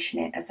did mention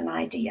it as an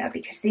idea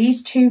because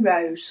these two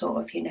rows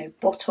sort of, you know,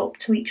 butt up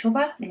to each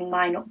other and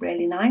line up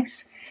really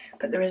nice,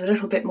 but there is a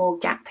little bit more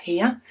gap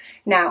here.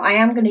 Now I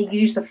am going to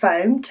use the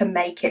foam to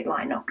make it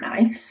line up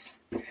nice,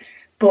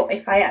 but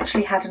if I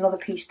actually had another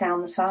piece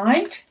down the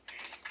side,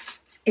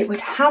 it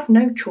would have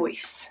no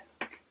choice.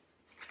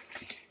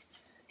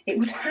 It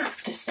would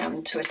have to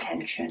stand to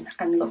attention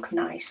and look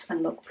nice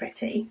and look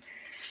pretty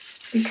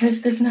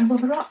because there's no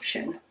other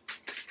option.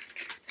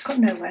 It's got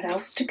nowhere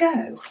else to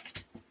go.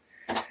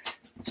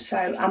 So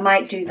I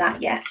might do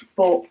that yet,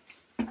 but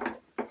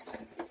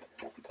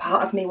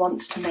part of me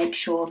wants to make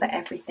sure that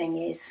everything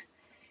is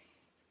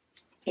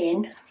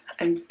in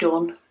and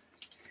done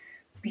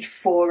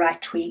before I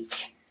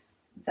tweak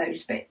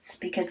those bits,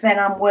 because then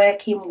I'm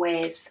working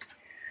with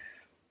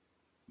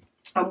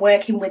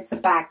the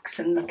bags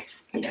and the,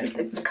 you know,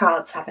 the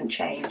cards haven't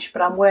changed,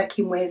 but I'm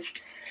working with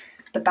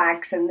the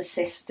bags and the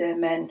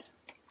system and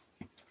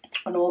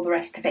and all the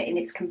rest of it in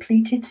its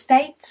completed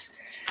state,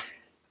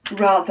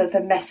 rather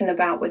than messing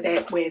about with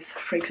it with,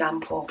 for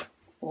example,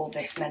 all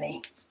this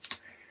many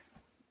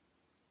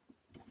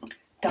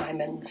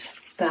diamonds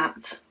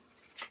that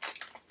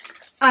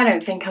I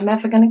don't think I'm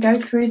ever going to go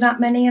through that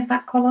many of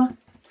that colour.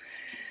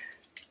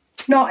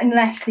 Not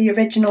unless the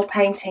original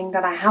painting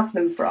that I have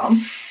them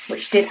from,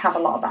 which did have a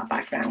lot of that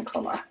background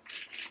colour,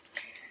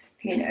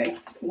 you know,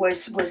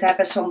 was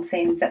ever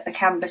something that the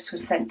canvas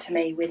was sent to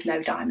me with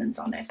no diamonds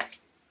on it.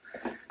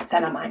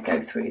 Then I might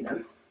go through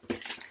them.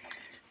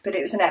 But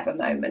it was an ever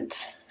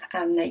moment,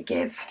 and they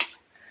give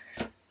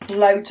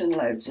loads and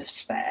loads of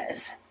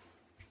spares.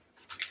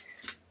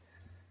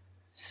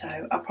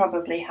 So I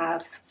probably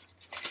have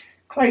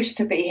close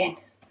to being,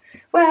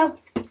 well,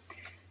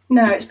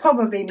 no, it's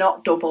probably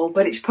not double,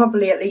 but it's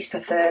probably at least a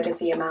third of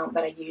the amount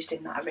that I used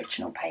in that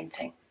original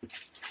painting.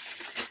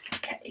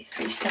 Okay,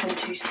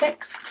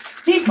 3726.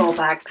 Need more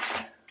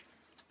bags.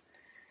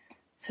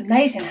 It's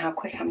amazing how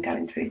quick I'm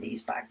going through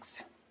these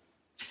bags.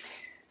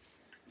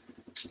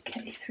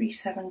 Okay,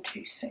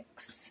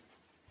 3726.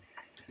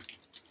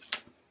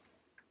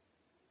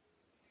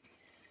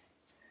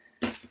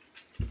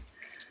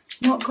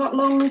 Not got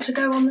long to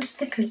go on the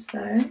stickers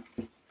though.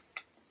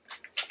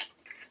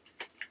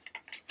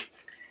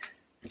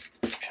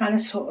 Trying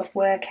to sort of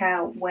work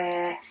out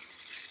where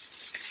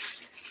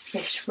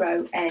this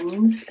row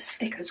ends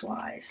stickers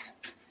wise,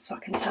 so I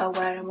can tell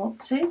where I'm up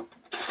to.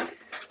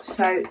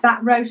 So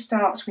that row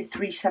starts with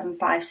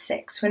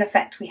 3756, so in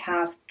effect we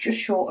have just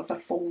short of a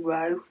full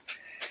row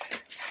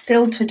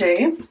still to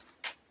do.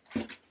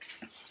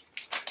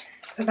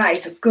 But that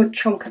is a good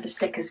chunk of the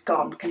stickers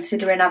gone,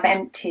 considering I've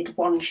emptied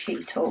one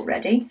sheet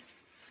already.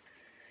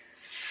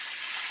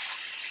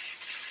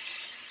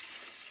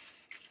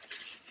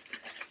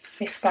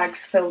 This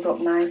bag's filled up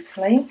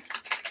nicely.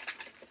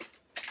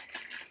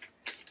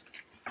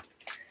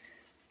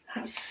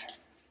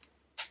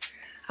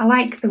 I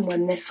like them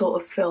when they're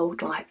sort of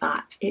filled like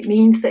that. It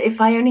means that if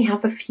I only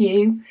have a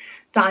few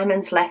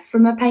diamonds left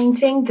from a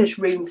painting, there's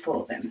room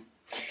for them.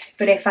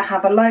 But if I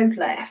have a load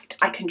left,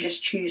 I can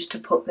just choose to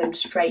put them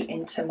straight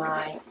into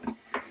my,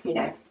 you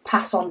know,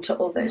 pass on to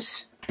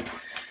others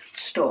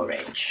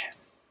storage.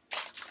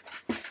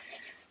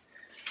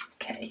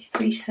 Okay,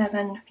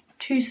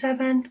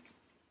 3727.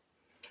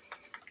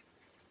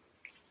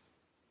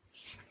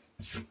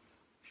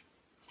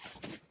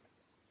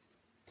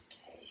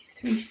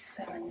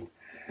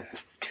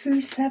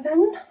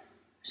 3727,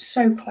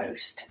 so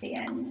close to the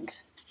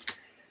end.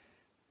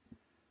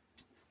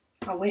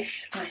 I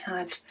wish I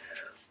had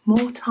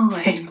more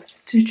time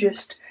to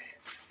just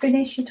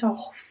finish it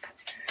off,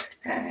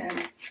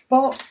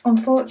 but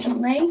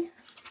unfortunately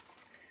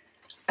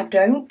I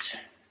don't.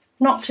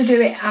 Not to do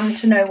it and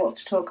to know what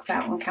to talk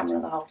about on camera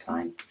the whole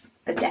time,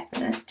 for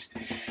definite.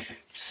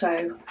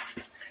 So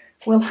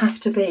we'll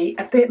have to be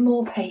a bit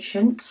more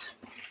patient.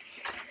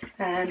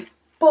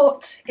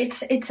 But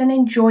it's an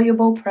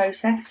enjoyable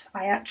process.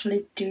 I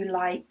actually do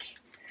like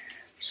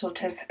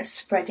sort of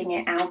spreading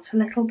it out a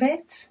little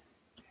bit.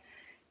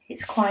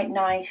 It's quite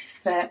nice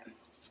that,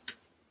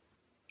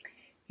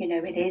 you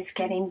know, it is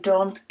getting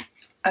done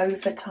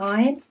over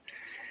time.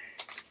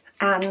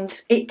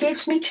 And it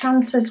gives me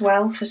chance as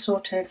well to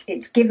sort of,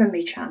 it's given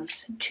me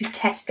chance to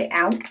test it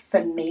out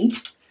for me.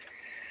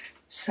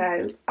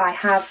 So I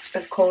have,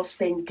 of course,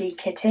 been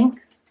de-kitting,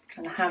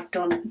 and I have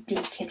done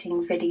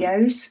de-kitting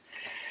videos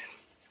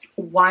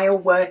while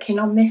working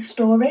on this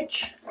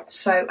storage.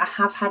 So I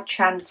have had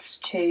chance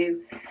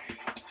to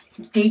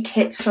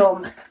de-kit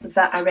some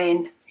that are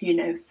in, you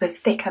know, the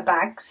thicker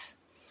bags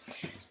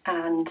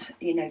and,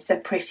 you know, the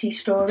pretty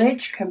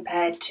storage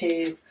compared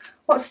to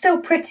what's still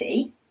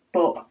pretty,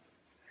 but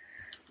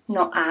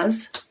not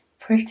as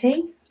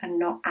pretty and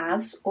not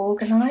as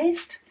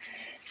organised.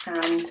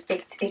 And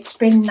it's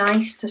been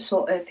nice to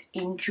sort of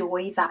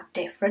enjoy that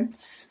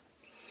difference.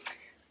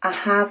 I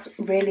have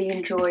really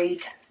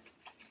enjoyed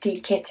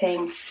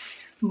de-kitting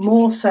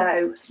more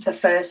so the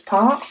first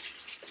part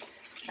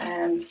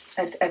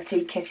of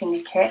de-kitting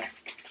a kit,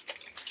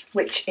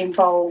 which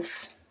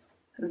involves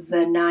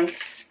the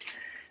nice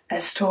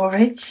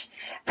storage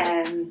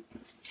and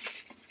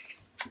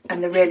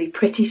the really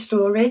pretty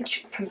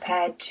storage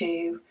compared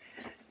to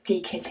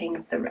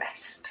de-kitting the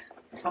rest.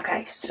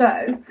 Okay,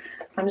 so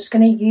I'm just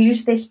going to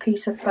use this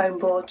piece of foam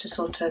board to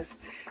sort of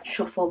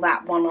shuffle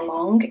that one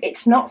along.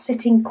 It's not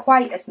sitting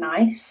quite as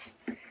nice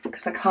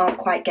because I can't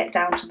quite get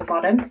down to the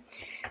bottom,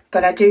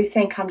 but I do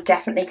think I'm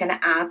definitely going to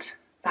add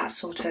that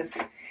sort of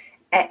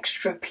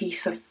extra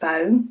piece of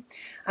foam.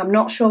 I'm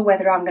not sure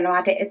whether I'm going to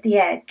add it at the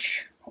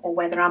edge or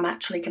whether I'm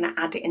actually going to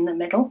add it in the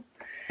middle,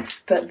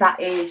 but that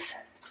is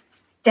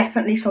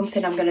definitely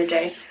something I'm going to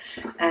do.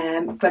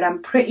 But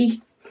I'm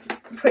pretty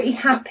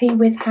happy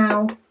with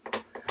how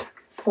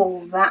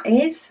full that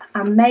is.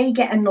 I may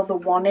get another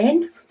one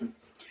in,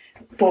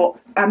 but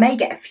I may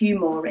get a few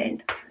more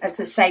in, as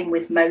the same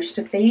with most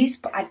of these,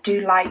 but I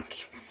do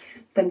like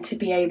them to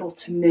be able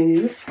to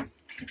move,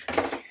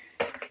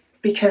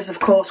 because of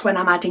course when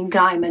I'm adding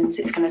diamonds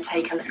it's going to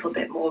take a little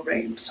bit more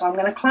room. So I'm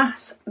going to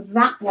class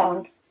that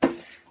one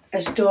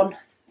as done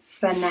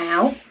for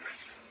now,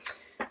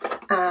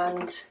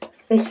 and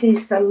this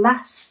is the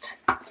last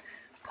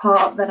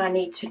part that I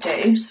need to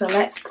do. So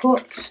let's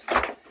put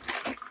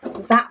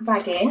that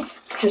bag in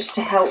just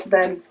to help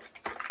them,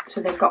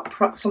 so they've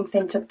got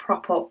something to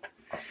prop up,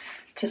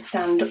 to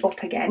stand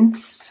up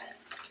against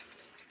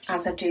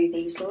as I do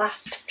these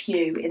last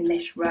few in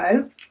this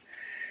row,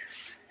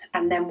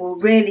 and then we'll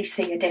really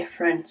see a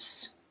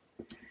difference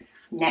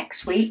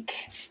next week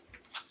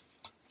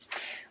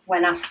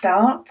when I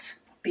start,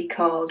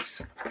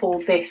 because all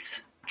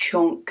this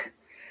chunk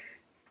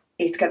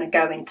is going to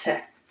go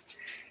into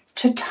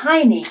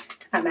tiny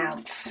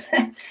amounts.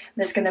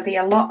 There's going to be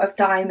a lot of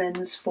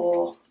diamonds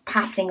for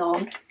passing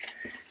on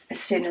as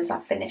soon as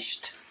I've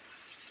finished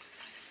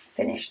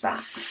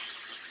that.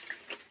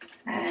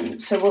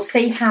 So we'll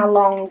see how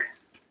long,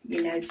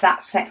 you know,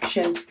 that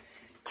section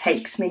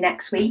takes me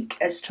next week,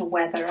 as to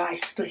whether I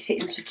split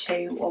it into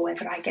two or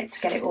whether I get to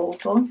get it all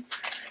done.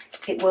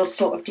 It will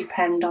sort of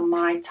depend on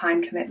my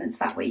time commitments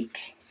that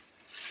week,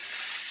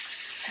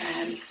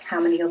 how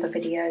many other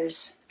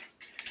videos,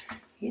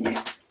 you know,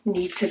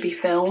 need to be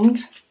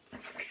filmed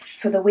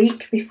for the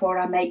week before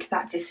I make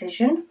that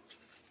decision.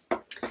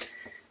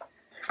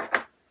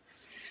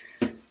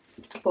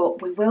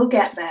 But we will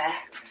get there.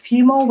 A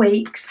few more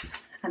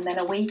weeks, and then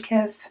a week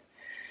of,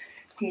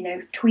 you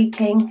know,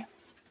 tweaking,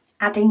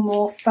 adding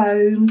more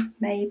foam,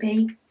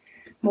 maybe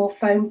more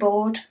foam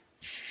board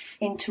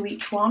into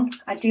each one.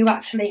 I do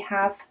actually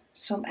have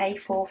some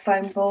A4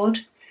 foam board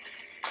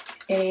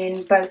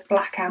in both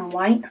black and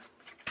white.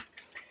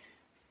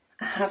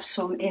 I have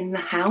some in the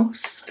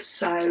house,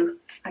 so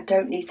I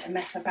don't need to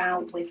mess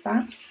about with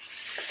that.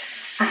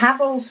 I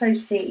have also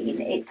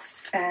seen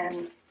it's,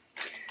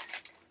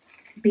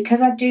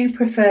 because I do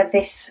prefer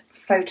this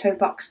photo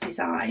box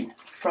design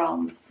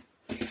from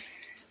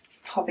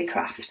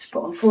Hobbycraft,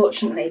 but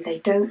unfortunately they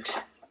don't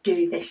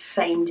do this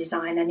same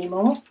design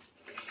anymore.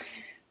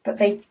 But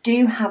they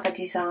do have a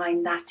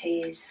design that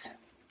is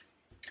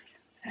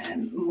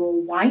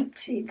more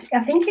white. I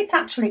think it's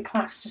actually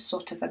classed as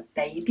sort of a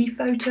baby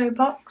photo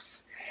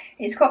box.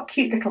 It's got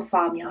cute little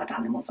farmyard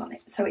animals on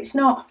it, so it's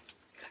not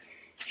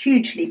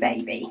hugely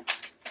baby,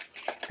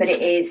 but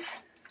it is,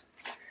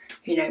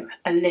 you know,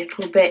 a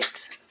little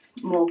bit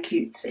more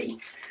cutesy.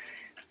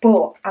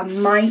 But I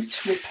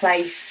might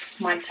replace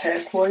my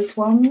turquoise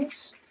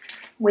ones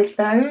with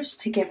those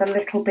to give a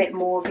little bit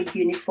more of a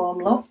uniform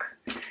look,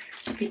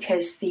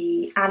 because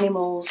the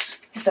animals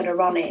that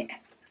are on it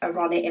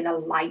in a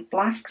light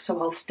black,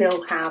 so I'll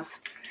still have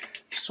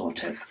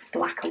sort of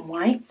black and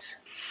white.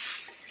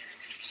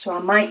 So I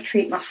might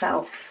treat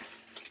myself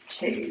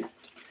to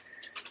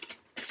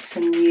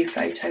some new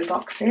photo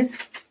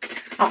boxes.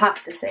 I'll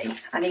have to see.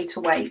 I need to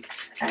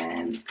wait.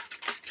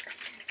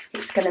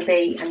 It's going to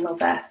be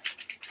another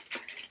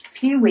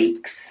few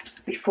weeks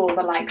before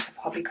the likes of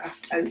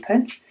Hobbycraft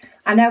open.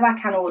 I know I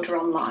can order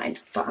online,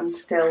 but I'm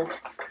still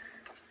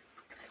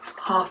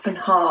half and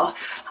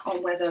half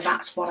on whether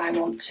that's what I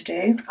want to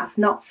do. I've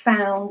not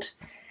found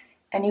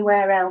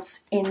anywhere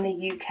else in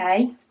the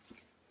UK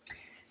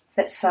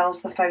that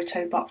sells the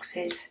photo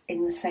boxes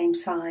in the same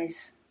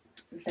size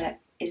that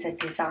is a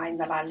design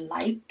that I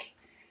like,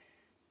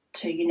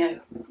 to, you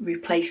know,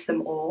 replace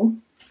them all.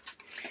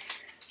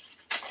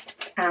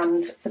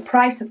 And the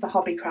price of the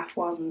Hobbycraft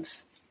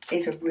ones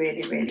is a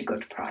really, really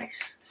good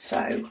price.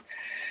 So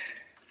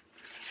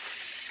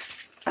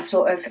I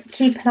sort of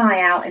keep an eye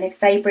out, and if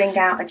they bring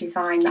out a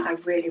design that I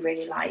really,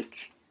 really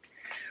like,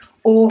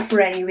 or for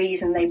any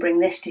reason they bring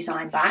this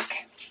design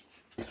back,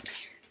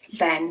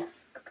 then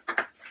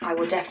I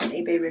will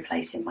definitely be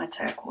replacing my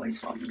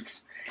turquoise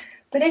ones.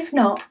 But if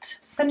not,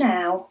 for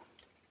now,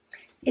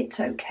 it's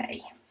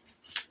okay.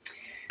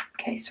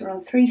 Okay, so we're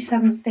on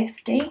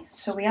 3,750,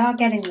 so we are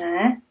getting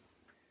there.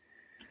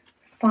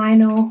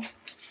 Final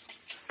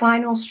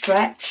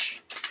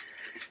stretch,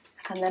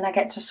 and then I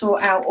get to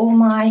sort out all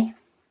my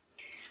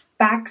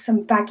bags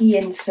and baggy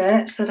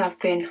inserts that I've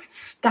been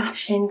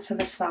stashing to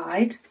the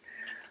side.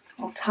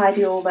 I'll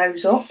tidy all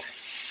those up,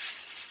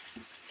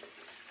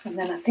 and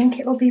then I think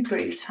it will be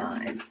brew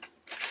time.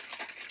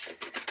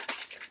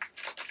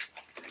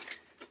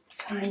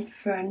 Time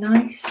for a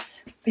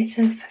nice bit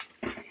of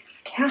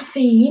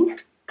caffeine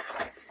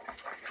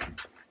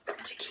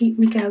to keep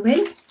me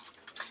going.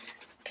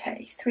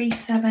 Okay,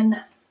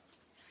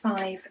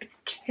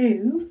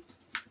 3,752.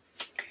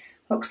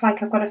 Looks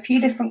like I've got a few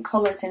different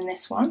colours in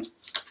this one.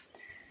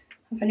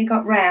 I've only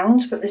got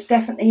round, but there's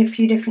definitely a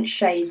few different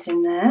shades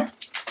in there.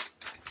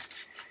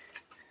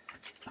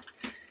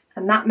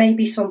 And that may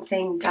be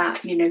something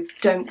that, you know,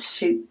 doesn't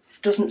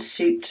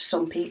suit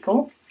some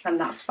people, and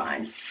that's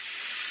fine.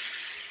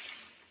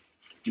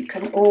 You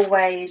can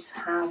always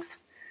have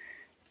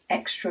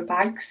extra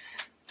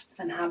bags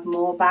and have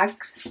more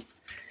bags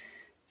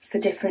for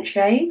different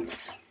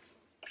shades.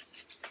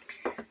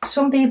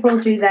 Some people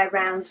do their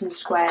rounds and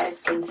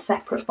squares in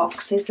separate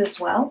boxes as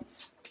well.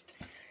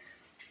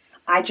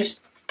 I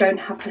just don't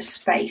have the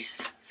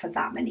space for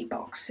that many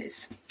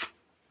boxes.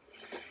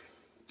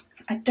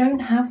 I don't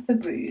have the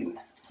room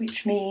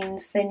which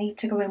means they need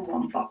to go in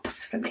one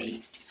box for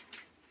me.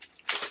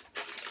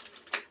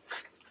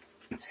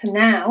 So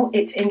now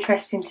it's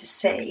interesting to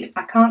see.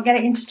 I can't get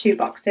it into 2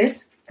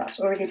 boxes. That's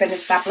already been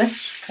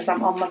established because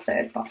I'm on my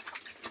 3rd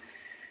box.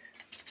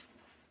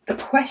 The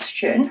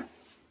question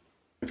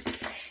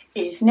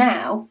is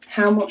now,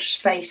 how much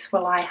space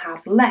will I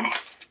have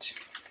left?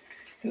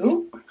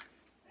 Ooh,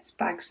 this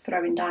bag's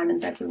throwing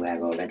diamonds everywhere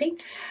already.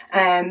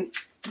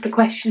 The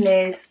question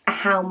is,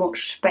 how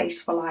much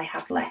space will I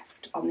have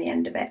left on the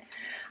end of it?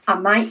 I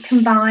might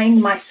combine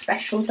my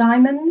special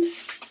diamonds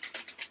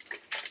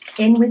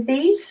in with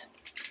these.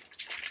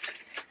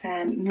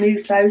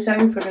 Move those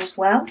over as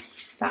well.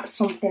 That's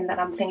something that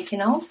I'm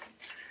thinking of.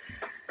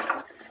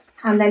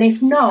 And then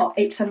if not,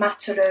 it's a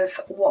matter of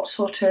what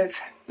sort of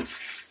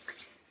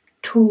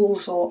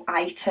tools or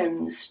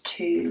items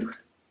to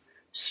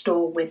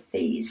store with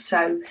these.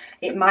 So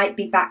it might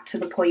be back to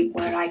the point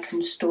where I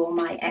can store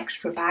my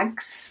extra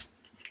bags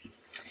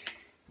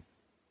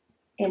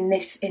in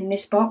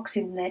this box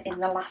in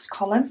the last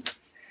column.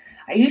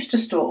 I used to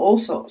store all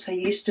sorts. I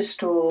used to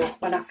store,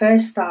 when I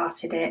first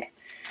started it,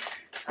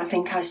 I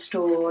think I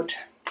stored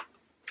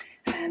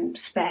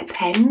spare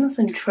pens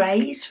and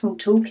trays from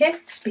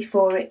toolkits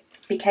before it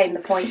became the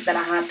point that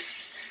I had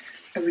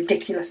a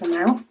ridiculous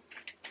amount.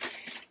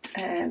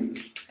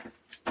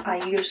 I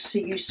used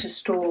to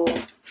store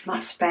my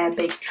spare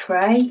big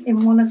tray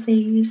in one of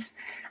these,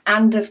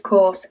 and of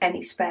course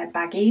any spare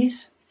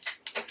baggies.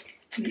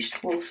 I used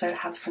to also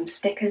have some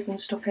stickers and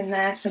stuff in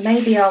there, so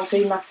maybe I'll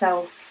do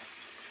myself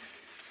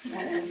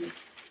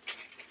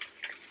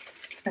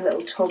a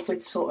little tub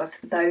with sort of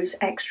those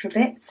extra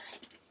bits,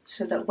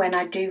 so that when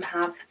I do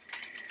have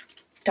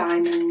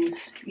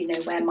diamonds, you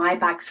know, where my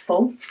bag's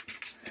full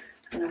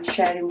and I'm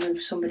sharing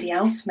with somebody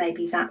else,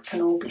 maybe that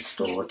can all be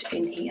stored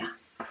in here.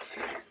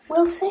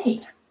 We'll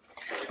see.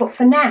 But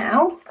for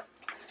now,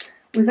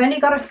 we've only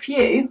got a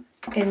few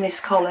in this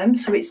column,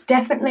 so it's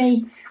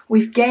definitely,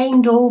 we've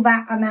gained all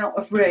that amount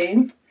of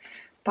room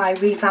by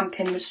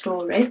revamping the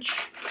storage.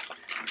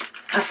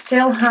 I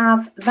still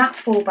have that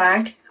full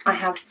bag. I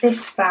have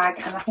this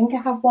bag, and I think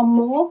I have one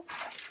more.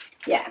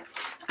 Yeah,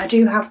 I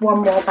do have one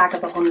more bag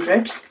of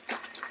 100.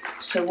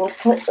 So we'll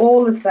put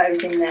all of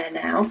those in there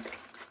now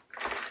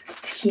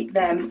to keep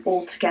them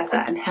all together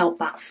and help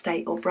that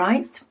stay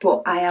upright.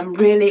 But I am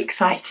really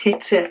excited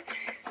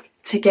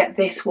to get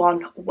this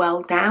one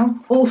well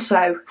down.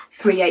 Also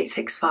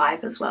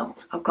 3865 as well.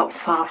 I've got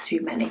far too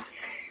many.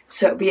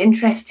 So it'll be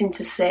interesting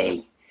to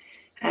see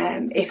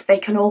if they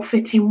can all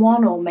fit in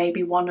one, or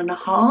maybe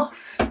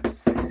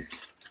 1.5.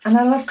 And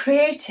I'll have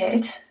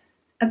created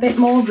a bit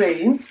more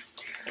room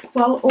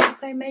while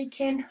also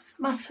making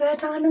my spare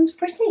diamonds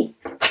pretty.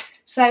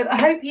 So I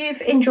hope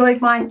you've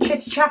enjoyed my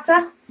chitter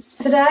chatter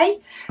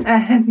today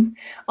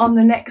on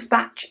the next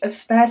batch of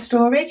spare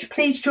storage.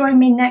 Please join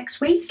me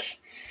next week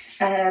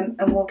and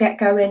we'll get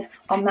going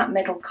on that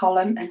middle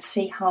column and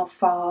see how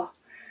far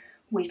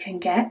we can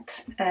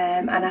get.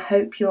 And I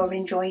hope you're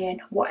enjoying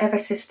whatever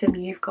system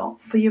you've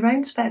got for your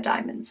own spare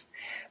diamonds.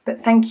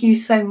 But thank you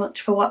so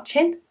much for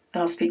watching,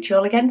 and I'll speak to you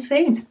all again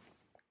soon.